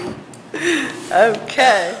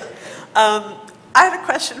 Okay. I had a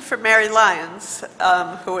question for Mary Lyons,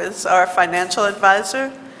 who is our financial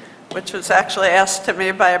advisor, which was actually asked to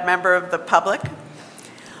me by a member of the public.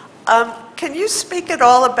 Can you speak at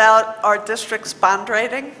all about our district's bond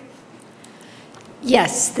rating?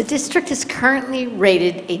 Yes, the district is currently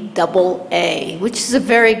rated a AA, which is a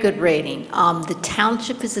very good rating. The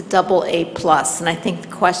township is a AA+, and I think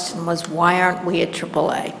the question was, why aren't we a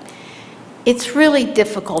AAA? It's really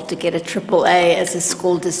difficult to get a AAA as a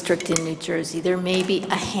school district in New Jersey. There may be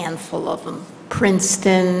a handful of them.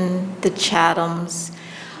 Princeton, the Chathams.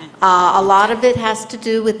 A lot of it has to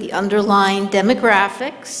do with the underlying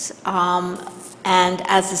demographics. And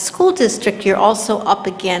as a school district, you're also up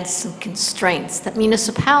against some constraints that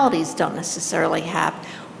municipalities don't necessarily have.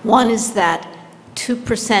 One is that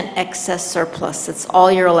 2% excess surplus. That's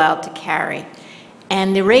all you're allowed to carry.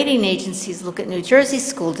 And the rating agencies look at New Jersey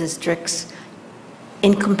school districts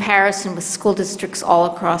in comparison with school districts all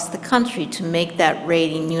across the country to make that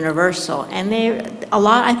rating universal. And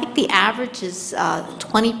I think the average is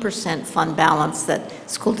 20% fund balance that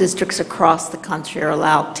school districts across the country are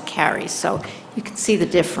allowed to carry. So you can see the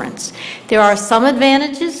difference. There are some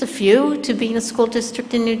advantages, a few, to being a school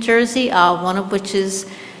district in New Jersey, one of which is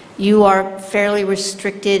you are fairly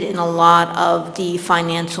restricted in a lot of the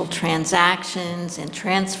financial transactions and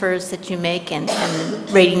transfers that you make, and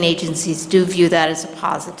rating agencies do view that as a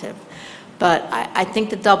positive. But I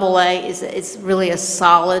think the AA is really a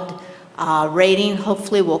solid rating.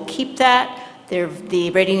 Hopefully we'll keep that.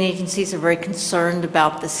 The rating agencies are very concerned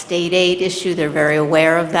about the state aid issue. They're very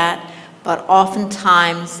aware of that. But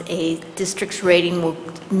oftentimes a district's rating will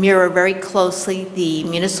mirror very closely the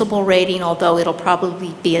municipal rating, although it'll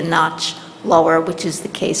probably be a notch lower, which is the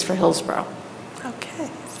case for Hillsborough. Okay,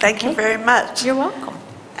 thank you very much. You're welcome.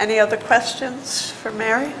 Any other questions for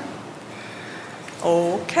Mary?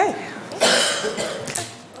 Okay.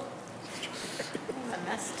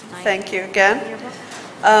 Thank you again.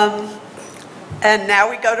 And now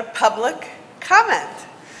we go to public comment.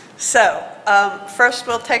 So, first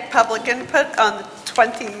we'll take public input on the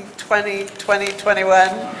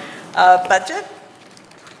 2020-2021 budget.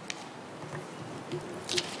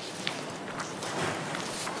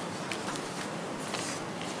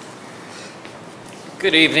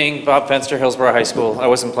 Good evening, Bob Fenster, Hillsborough High School. I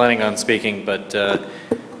wasn't planning on speaking, but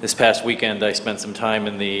this past weekend I spent some time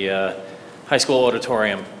in the high school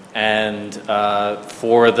auditorium. And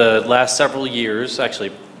for the last several years,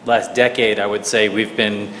 actually last decade, I would say, we've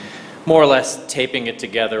been more or less taping it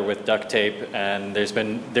together with duct tape, and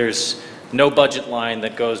there's no budget line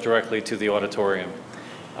that goes directly to the auditorium.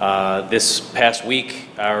 This past week,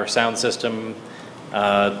 our sound system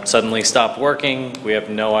suddenly stopped working. We have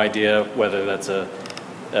no idea whether that's a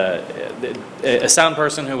sound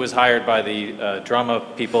person who was hired by the drama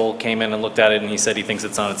people came in and looked at it, and he said he thinks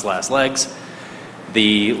it's on its last legs.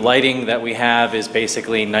 The lighting that we have is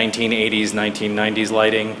basically 1980s, 1990s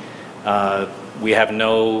lighting. We have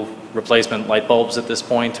no replacement light bulbs at this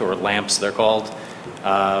point, or lamps they're called.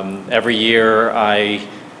 Every year I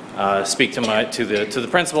speak to the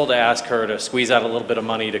principal to ask her to squeeze out a little bit of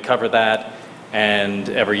money to cover that, and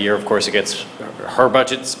every year, of course, her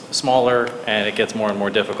budget's smaller and it gets more and more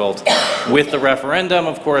difficult. With the referendum,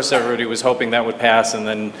 of course, everybody was hoping that would pass and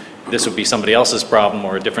then this would be somebody else's problem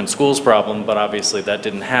or a different school's problem, but obviously that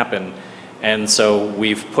didn't happen. And so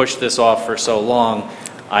we've pushed this off for so long.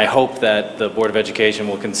 I hope that the Board of Education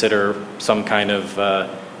will consider some kind of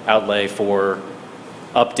outlay for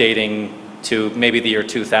updating to maybe the year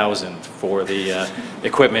 2000 for the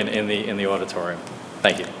equipment in the auditorium.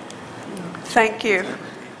 Thank you. Thank you.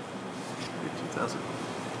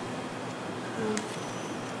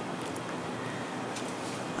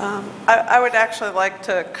 I would actually like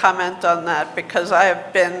to comment on that because I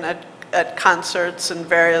have been at concerts and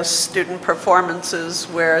various student performances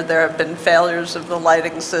where there have been failures of the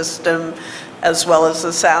lighting system as well as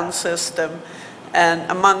the sound system.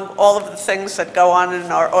 And among all of the things that go on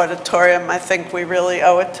in our auditorium, I think we really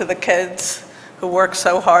owe it to the kids who work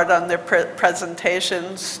so hard on their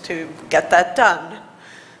presentations to get that done.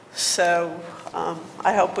 So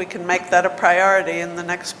I hope we can make that a priority in the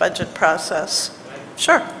next budget process.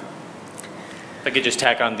 Sure. If I could just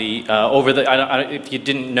tack on the, if you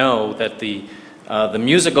didn't know that the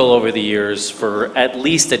musical over the years for at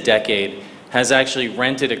least a decade has actually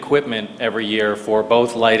rented equipment every year for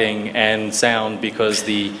both lighting and sound because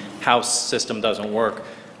the house system doesn't work.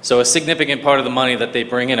 So a significant part of the money that they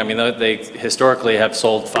bring in, I mean, they historically have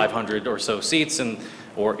sold 500 or so seats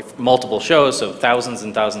or multiple shows, so thousands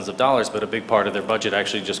and thousands of dollars, but a big part of their budget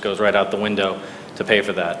actually just goes right out the window to pay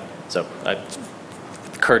for that. So it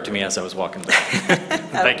occurred to me as I was walking by.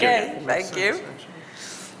 Thank you. Okay, thank you.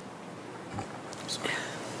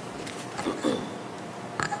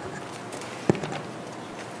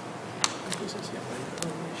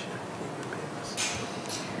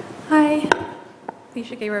 Hi,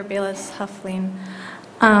 Alicia Gabriel Bayless, Huffling.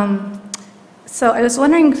 So I was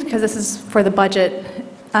wondering, because this is for the budget,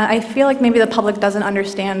 I feel like maybe the public doesn't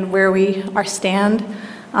understand where we stand,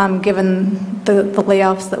 given the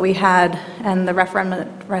layoffs that we had and the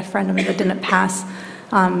referendum that didn't pass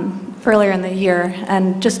earlier in the year.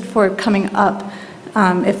 And just for coming up,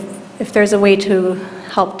 if there's a way to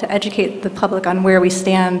help to educate the public on where we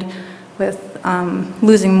stand with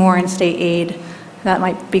losing more in state aid, that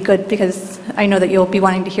might be good, because I know that you'll be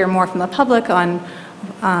wanting to hear more from the public on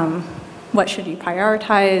what should you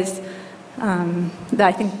prioritize. That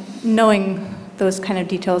I think knowing those kind of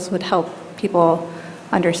details would help people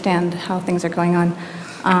understand how things are going on.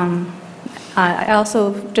 I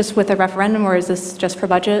also, just with a referendum, or is this just for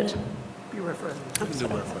budget?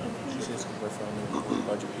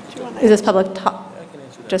 Is this public talk,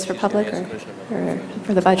 just for public or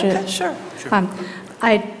for the budget? Okay, sure.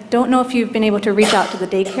 I don't know if you've been able to reach out to the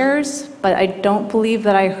daycares, but I don't believe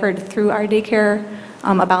that I heard through our daycare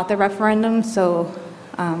about the referendum, so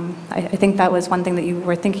I think that was one thing that you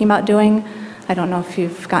were thinking about doing. I don't know if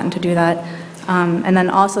you've gotten to do that. And then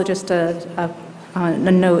also just a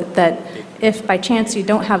note that if by chance you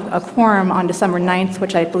don't have a quorum on December 9th,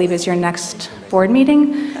 which I believe is your next board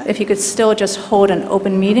meeting, if you could still just hold an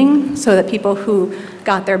open meeting so that people who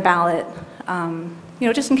got their ballot,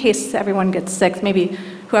 just in case everyone gets sick, maybe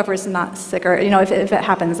whoever's not sick, or, if it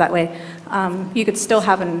happens that way, you could still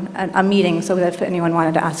have a meeting so that if anyone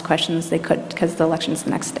wanted to ask questions, they could, because the election's the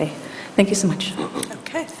next day. Thank you so much.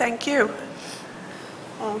 Okay, thank you.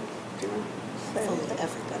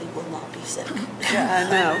 Everybody will not be sick. Yeah, I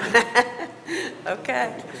know.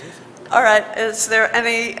 Okay. All right, is there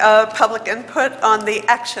any public input on the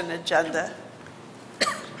action agenda?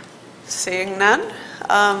 Seeing none,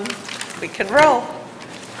 we can roll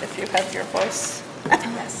if you have your voice.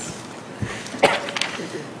 Yes.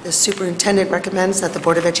 The superintendent recommends that the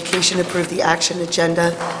Board of Education approve the action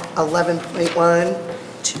agenda 11.1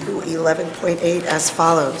 to 11.8 as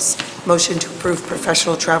follows. Motion to approve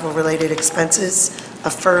professional travel-related expenses,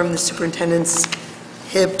 affirm the superintendent's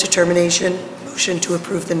HIB determination, motion to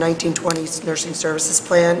approve the 1920 nursing services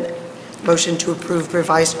plan, motion to approve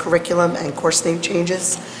revised curriculum and course name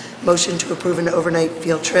changes, motion to approve an overnight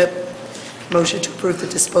field trip, motion to approve the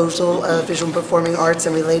disposal of visual and performing arts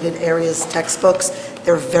and related areas textbooks.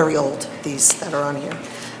 They're very old, these that are on here.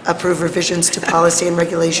 Approve revisions to policy and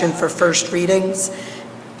regulation for first readings.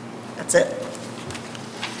 That's it.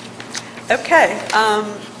 Okay,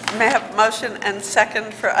 may I have a motion and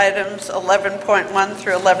second for items 11.1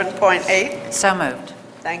 through 11.8? So moved.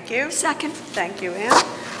 Thank you. Second. Thank you, Ann.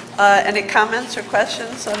 Any comments or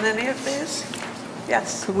questions on any of these?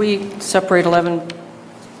 Yes. Could we separate 11.7?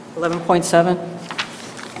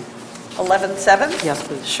 11.7? Yes,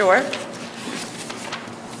 please. Sure.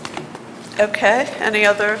 Okay, any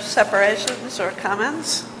other separations or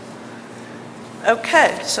comments?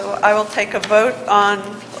 Okay, so I will take a vote on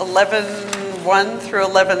 11.1 through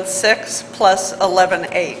 11.6 plus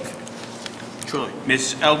 11.8. Truly.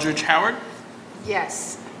 Ms. Eldridge Howard?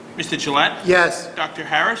 Yes. Mr. Gillette? Yes. Dr.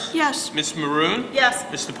 Harris? Yes. Ms. Maroon? Yes.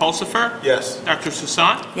 Mr. Pulsifer? Yes. Dr.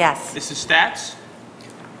 Sassant? Yes. Mrs. Stats?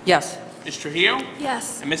 Yes. Ms. Trujillo?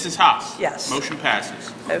 Yes. And Mrs. Haas? Yes. Motion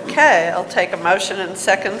passes. Okay, I'll take a motion and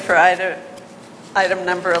second for item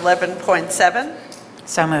number 11.7.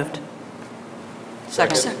 So moved.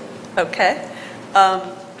 Second. Okay.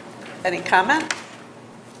 Any comment?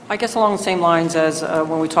 I guess along the same lines as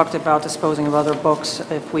when we talked about disposing of other books,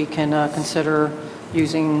 if we can consider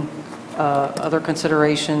using other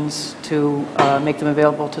considerations to make them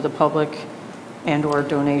available to the public and/or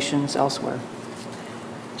donations elsewhere.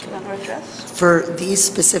 Do you want to address? For these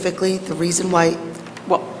specifically, the reason why,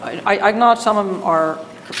 Well, I acknowledge some of them are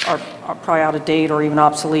probably out of date or even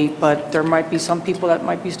obsolete, but there might be some people that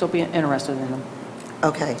might be still be interested in them.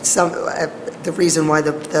 okay, the reason why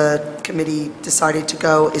the committee decided to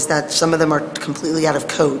go is that some of them are completely out of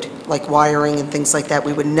code, like wiring and things like that.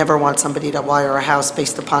 We would never want somebody to wire a house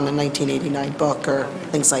based upon a 1989 book or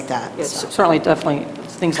things like that. Yes, So- certainly, definitely,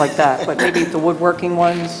 things like that, but maybe the woodworking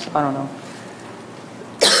ones, I don't know.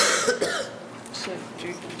 So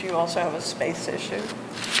do you also have a space issue?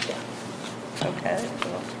 Okay.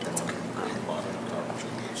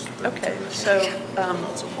 Okay, so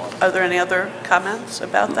are there any other comments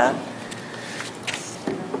about that?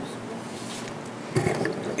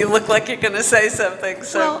 You look like you're going to say something,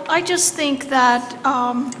 so. Well, I just think that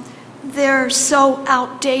they're so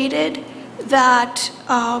outdated that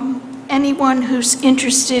anyone who's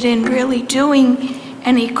interested in really doing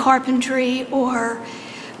any carpentry or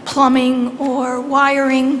plumbing or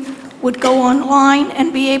wiring would go online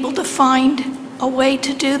and be able to find a way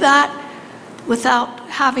to do that without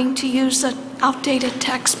having to use an outdated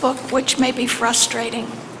textbook, which may be frustrating.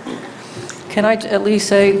 Can I at least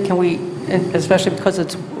say, can we, especially because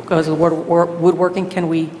of woodworking, can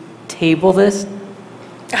we table this?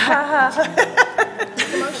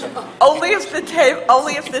 Only if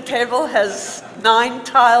the table has 9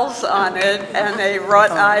 tiles on it and a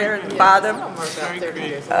wrought iron bottom.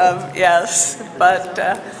 Yes, but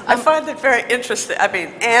I find it very interesting. I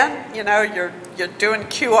mean, Anne, you're doing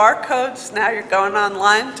QR codes, now you're going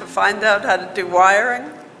online to find out how to do wiring.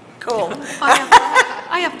 Cool.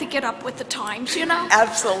 I have to get up with the times,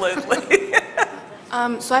 Absolutely.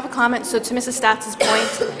 So I have a comment. So to Mrs. Statz's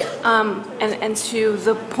point, and to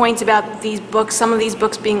the point about these books, some of these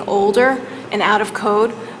books being older and out of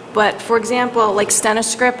code, but for example, like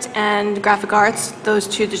Stenoscript and Graphic Arts, those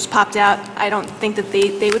two just popped out. I don't think that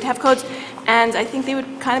they would have codes. And I think they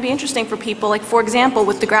would kind of be interesting for people. Like, for example,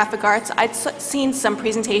 with the Graphic Arts, I'd seen some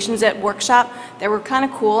presentations at Workshop that were kind of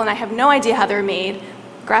cool, and I have no idea how they're made.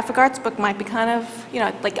 Graphic Arts book might be kind of,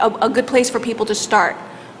 like a good place for people to start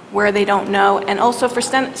where they don't know. And also for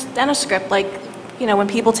Stenoscript, like, when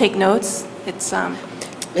people take notes, it's... And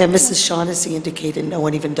Mrs. Shaughnessy indicated no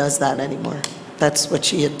one even does that anymore. That's what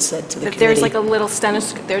she had said to the If committee. there's like a little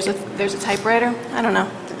Stenoscript, there's a typewriter? I don't know.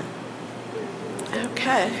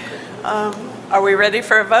 Okay. Are we ready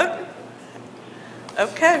for a vote?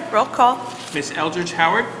 Okay, roll call. Ms. Eldridge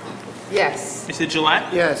Howard? Yes. Mr.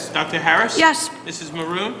 Gillette? Yes. Dr. Harris? Yes. Mrs.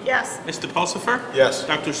 Maroon? Yes. Mr. Pulsifer? Yes.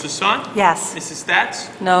 Dr. Sasan? Yes. Mrs.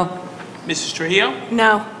 Stats? No. Mrs. Trujillo?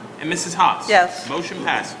 No. And Mrs. Haas? Yes. Motion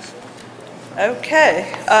passes.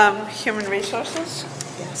 Okay, Human Resources?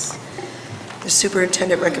 Yes. The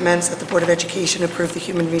superintendent recommends that the Board of Education approve the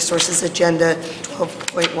Human Resources Agenda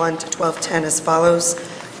 12.1 to 12.10 as follows.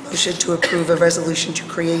 Motion to approve a resolution to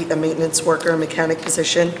create a maintenance worker mechanic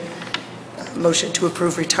position. Motion to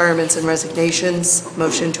approve retirements and resignations.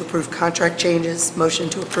 Motion to approve contract changes. Motion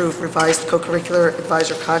to approve revised co-curricular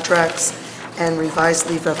advisor contracts and revised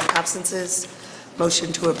leave of absences.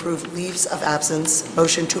 Motion to approve leaves of absence.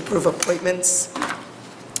 Motion to approve appointments.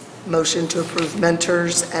 Motion to approve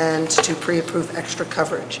mentors and to pre-approve extra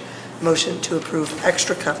coverage. Motion to approve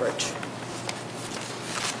extra coverage.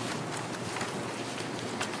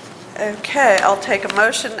 Okay, I'll take a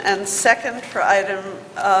motion and second for items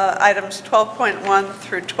 12.1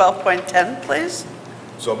 through 12.10, please.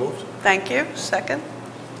 So moved. Thank you. Second.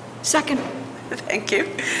 Second. Thank you.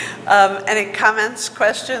 Any comments,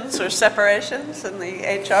 questions, or separations in the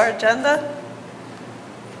HR agenda?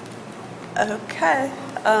 Okay,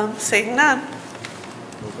 seeing none.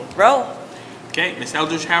 Roll. Okay, Ms.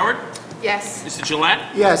 Eldridge Howard? Yes. Mr.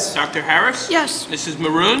 Gillette? Yes. Dr. Harris? Yes. Mrs.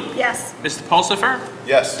 Maroon? Yes. Mr. Pulsifer?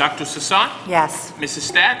 Yes. Dr. Sasan? Yes.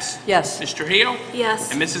 Mrs. Stats? Yes. Ms. Trujillo?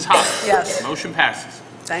 Yes. And Mrs. Haas? Yes. Motion passes.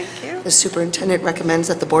 Thank you. The superintendent recommends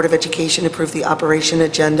that the Board of Education approve the operation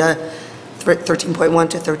agenda 13.1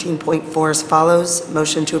 to 13.4 as follows.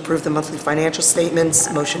 Motion to approve the monthly financial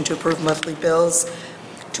statements. Motion to approve monthly bills.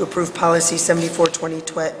 To approve policy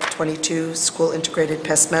 74-2022, school integrated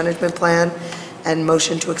pest management plan. And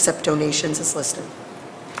motion to accept donations as listed.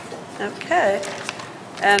 Okay.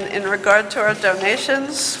 And in regard to our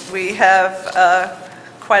donations, we have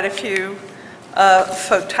quite a few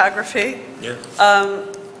photography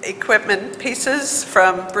equipment pieces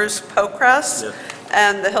from Bruce Pocross. Yeah.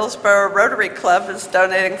 And the Hillsborough Rotary Club is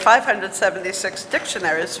donating 576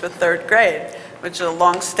 dictionaries for third grade, which is a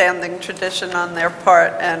long-standing tradition on their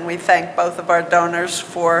part, and we thank both of our donors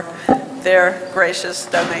for their gracious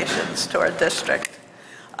donations to our district.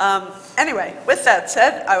 Anyway, with that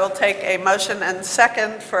said, I will take a motion and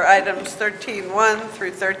second for items 13.1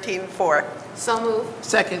 through 13.4. So moved.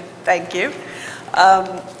 Second. Thank you.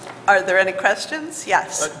 Are there any questions?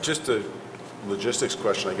 Yes. Just a logistics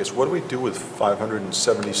question, I guess. What do we do with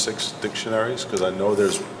 576 dictionaries? Because I know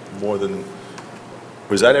there's more than...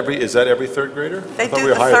 is that every third grader? They I thought do we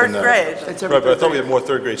were the higher third than that. grade. It's Right, every but I thought we grade. had more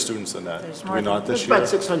third grade students than that. Do we not this It's year? about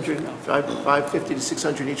 600, 550 to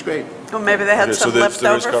 600 each grade. Well, maybe they had Okay, so some there's left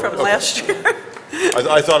over cover- from okay. last year.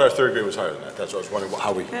 I thought our third grade was higher than that. That's what I was wondering,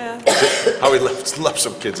 how we left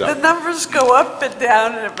some kids The out. numbers go up and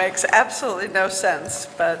down, and it makes absolutely no sense,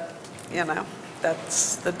 but,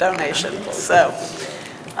 that's the donation. So,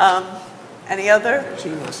 any other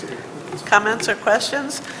comments or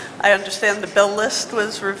questions? I understand the bill list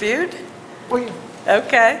was reviewed? Oh, yeah.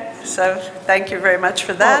 Okay, so thank you very much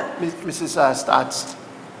for that. Mrs. Stotts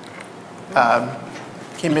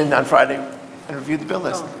came in on Friday and reviewed the bill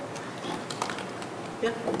list.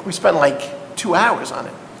 Yeah. We spent like 2 hours on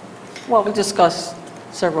it. Well, we discussed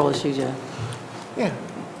several issues, yeah. Yeah.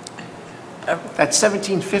 That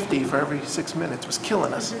 $17.50 for every 6 minutes was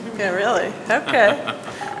killing us. Yeah, really? Okay.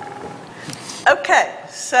 Okay,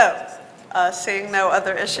 so, seeing no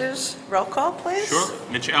other issues, roll call, please. Sure.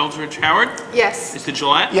 Ms. Eldridge Howard? Yes. Mr.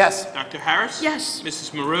 Gillette? Yes. Dr. Harris? Yes.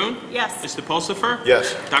 Mrs. Maroon? Yes. Mr. Pulsifer?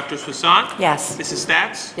 Yes. Dr. Sasan? Yes. Mrs.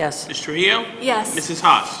 Stats? Yes. Ms. Trujillo? Yes. Mrs.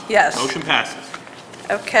 Haas? Yes. Motion passes.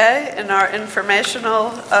 Okay, in our informational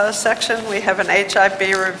section, we have an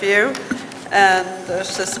HIB review and the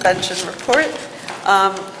suspension report.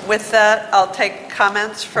 With that, I'll take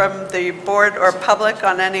comments from the board or public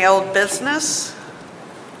on any old business.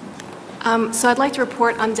 So I'd like to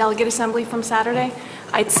report on delegate assembly from Saturday.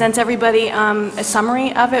 I'd sent everybody a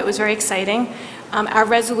summary of it. It was very exciting. Our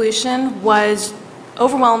resolution was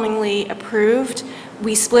overwhelmingly approved.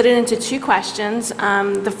 We split it into 2 questions.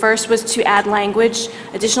 The first was to add language,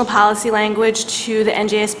 additional policy language to the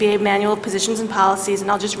NJSBA Manual of Positions and Policies, and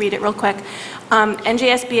I'll just read it real quick.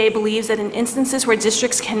 NJSBA believes that in instances where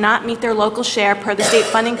districts cannot meet their local share per the state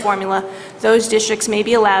funding formula, those districts may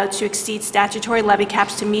be allowed to exceed statutory levy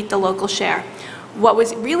caps to meet the local share. What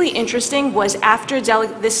was really interesting was after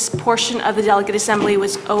this portion of the Delegate Assembly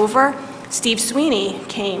was over, Steve Sweeney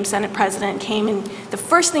came, Senate President came, and the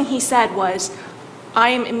first thing he said was, I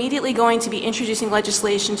am immediately going to be introducing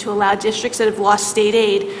legislation to allow districts that have lost state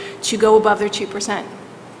aid to go above their 2%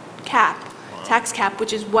 cap, tax cap,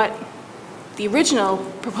 which is what the original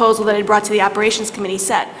proposal that I brought to the Operations Committee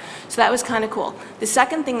said. So that was kind of cool. The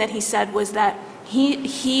second thing that he said was that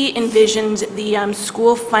he envisioned the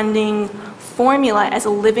school funding formula as a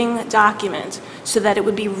living document so that it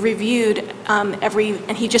would be reviewed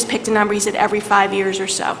and he just picked a number, he said every 5 years or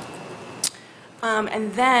so.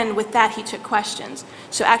 And then with that, he took questions.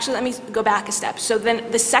 So actually, let me go back a step. So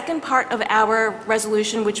then the second part of our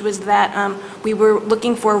resolution, which was that we were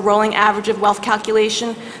looking for a rolling average of wealth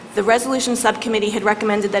calculation, the resolution subcommittee had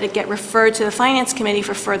recommended that it get referred to the Finance Committee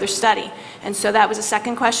for further study. And so that was a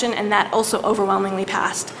second question, and that also overwhelmingly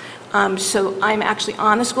passed. So I'm actually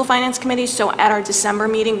on the School Finance Committee, so at our December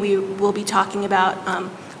meeting, we will be talking about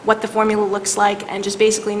what the formula looks like, and just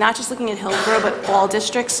basically not just looking at Hillsborough, but all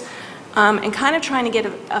districts. And kind of trying to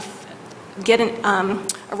get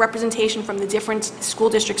a representation from the different school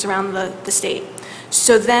districts around the state.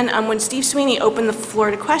 So then when Steve Sweeney opened the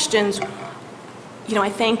floor to questions, you know, I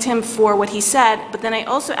thanked him for what he said, but then I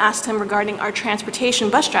also asked him regarding our transportation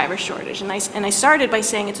bus driver shortage. And I started by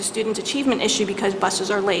saying it's a student achievement issue because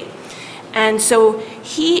buses are late. And so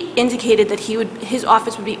he indicated that his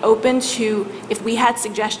office would be open to if we had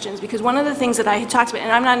suggestions, because one of the things that I had talked about,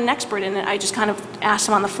 and I'm not an expert in it, I just kind of asked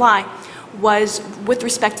him on the fly, was with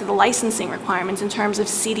respect to the licensing requirements in terms of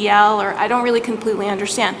CDL, or I don't really completely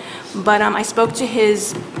understand. But I spoke to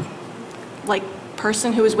his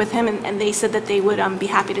person who was with him, and they said that they would be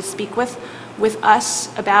happy to speak with us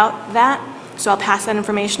about that. So I'll pass that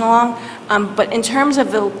information along. But in terms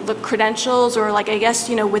of the credentials, or I guess,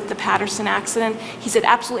 with the Patterson accident, he said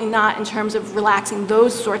absolutely not in terms of relaxing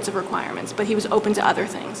those sorts of requirements, but he was open to other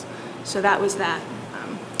things. So that was that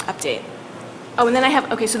update. Oh, and then I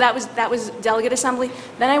have, okay, so that was Delegate Assembly.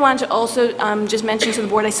 Then I wanted to also just mention to the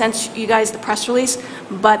board, I sent you guys the press release,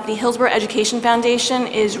 but the Hillsborough Education Foundation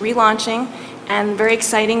is relaunching, and very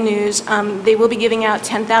exciting news. They will be giving out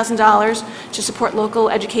 $10,000 to support local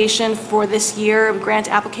education for this year. A grant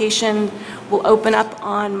application will open up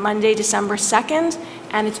on Monday, December 2nd,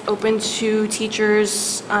 and it's open to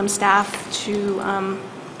teachers, staff to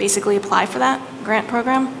basically apply for that grant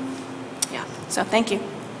program. Yeah, so thank you.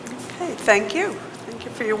 Okay, thank you. Thank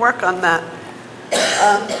you for your work on that.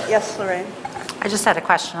 Yes, Lorraine? I just had a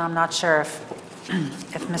question. I'm not sure if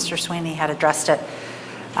Mr. Sweeney had addressed it.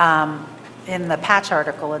 In the Patch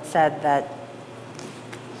article, it said that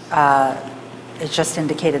it just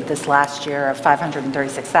indicated this last year of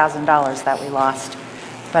 $536,000 that we lost.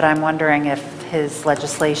 But I'm wondering if his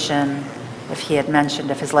legislation, if he had mentioned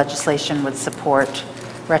if his legislation would support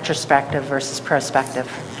retrospective versus prospective.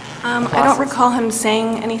 I don't recall him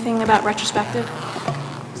saying anything about retrospective.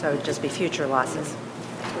 So it would just be future losses.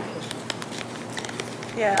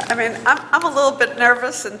 Yeah, I mean, I'm a little bit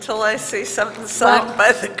nervous until I see something signed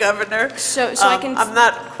by the governor. So I can... I'm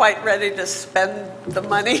not quite ready to spend the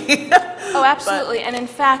money. Oh, absolutely. And in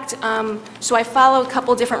fact, so I follow a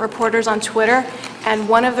couple different reporters on Twitter, and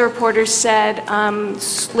one of the reporters said,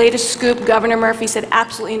 latest scoop, Governor Murphy said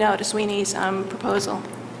absolutely no to Sweeney's proposal.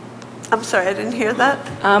 I'm sorry, I didn't hear that.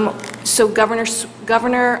 So Governor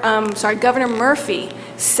Murphy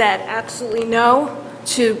said absolutely no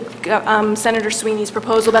to Senator Sweeney's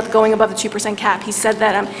proposal about going above the 2% cap. He said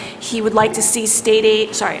that he would like to see state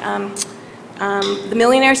aid, the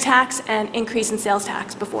millionaire's tax and increase in sales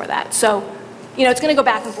tax before that. So, it's going to go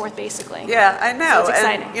back and forth, basically. Yeah, I know. So it's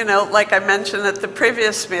exciting. And, like I mentioned at the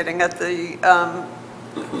previous meeting at the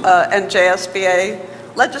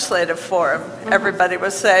NJSBA Legislative Forum, everybody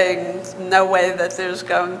was saying no way that there's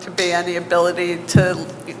going to be any ability to,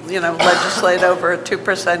 legislate over a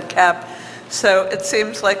 2% cap. So it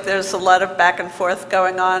seems like there's a lot of back and forth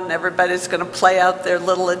going on. Everybody's going to play out their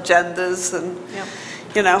little agendas, and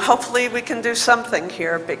hopefully we can do something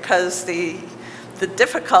here, because the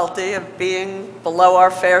difficulty of being below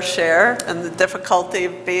our fair share and the difficulty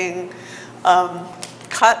of being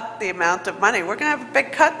cut the amount of money. We're going to have a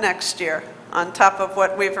big cut next year on top of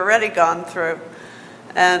what we've already gone through.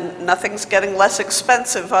 and nothing's getting less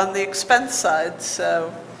expensive on the expense side.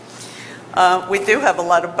 So we do have a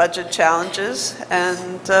lot of budget challenges,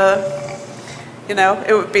 and you know,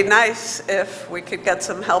 it would be nice if we could get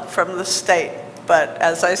some help from the state. But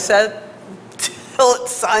as I said, till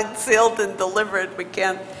it's signed, sealed, and delivered, we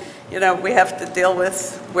can't, you know, we have to deal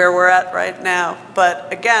with where we're at right now.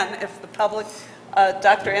 But again, if the public,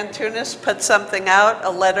 Dr. Antunes put something out, a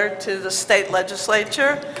letter to the state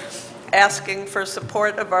legislature asking for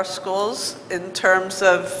support of our schools in terms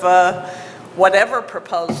of whatever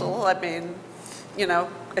proposal, I mean, you know,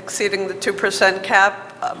 exceeding the 2%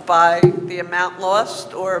 cap by the amount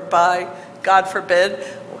lost, or by, God forbid,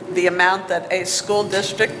 the amount that a school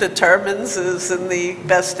district determines is in the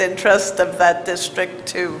best interest of that district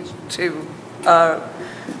to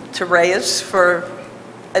raise for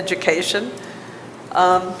education.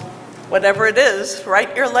 Whatever it is,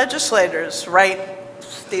 write your legislators, write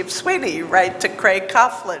Steve Sweeney, write to Craig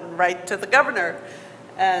Coughlin, write to the governor,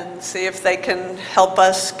 and see if they can help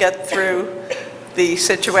us get through the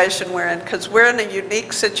situation we're in, because we're in a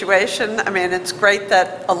unique situation. I mean, it's great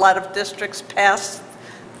that a lot of districts passed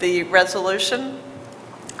the resolution,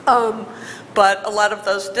 but a lot of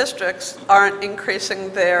those districts aren't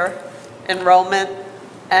increasing their enrollment,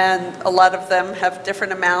 and a lot of them have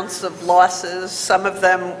different amounts of losses. Some of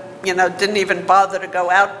them, you know, didn't even bother to go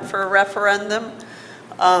out for a referendum.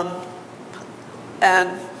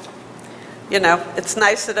 And you know, it's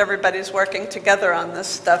nice that everybody's working together on this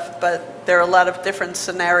stuff, but there are a lot of different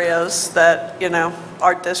scenarios that, you know,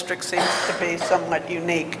 our district seems to be somewhat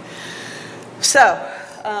unique. So,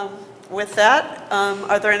 with that,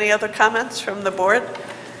 are there any other comments from the board?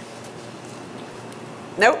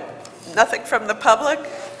 Nope, nothing from the public?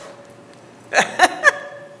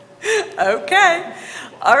 Okay,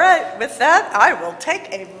 all right, with that, I will take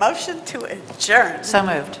a motion to adjourn. So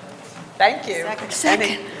moved. Thank you.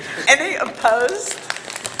 Second. Any opposed?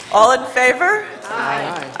 All in favor?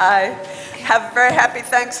 Aye. Aye. Have a very happy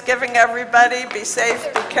Thanksgiving, everybody. Be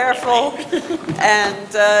safe, be careful,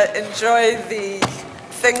 and enjoy the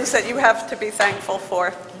things that you have to be thankful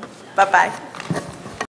for. Bye-bye.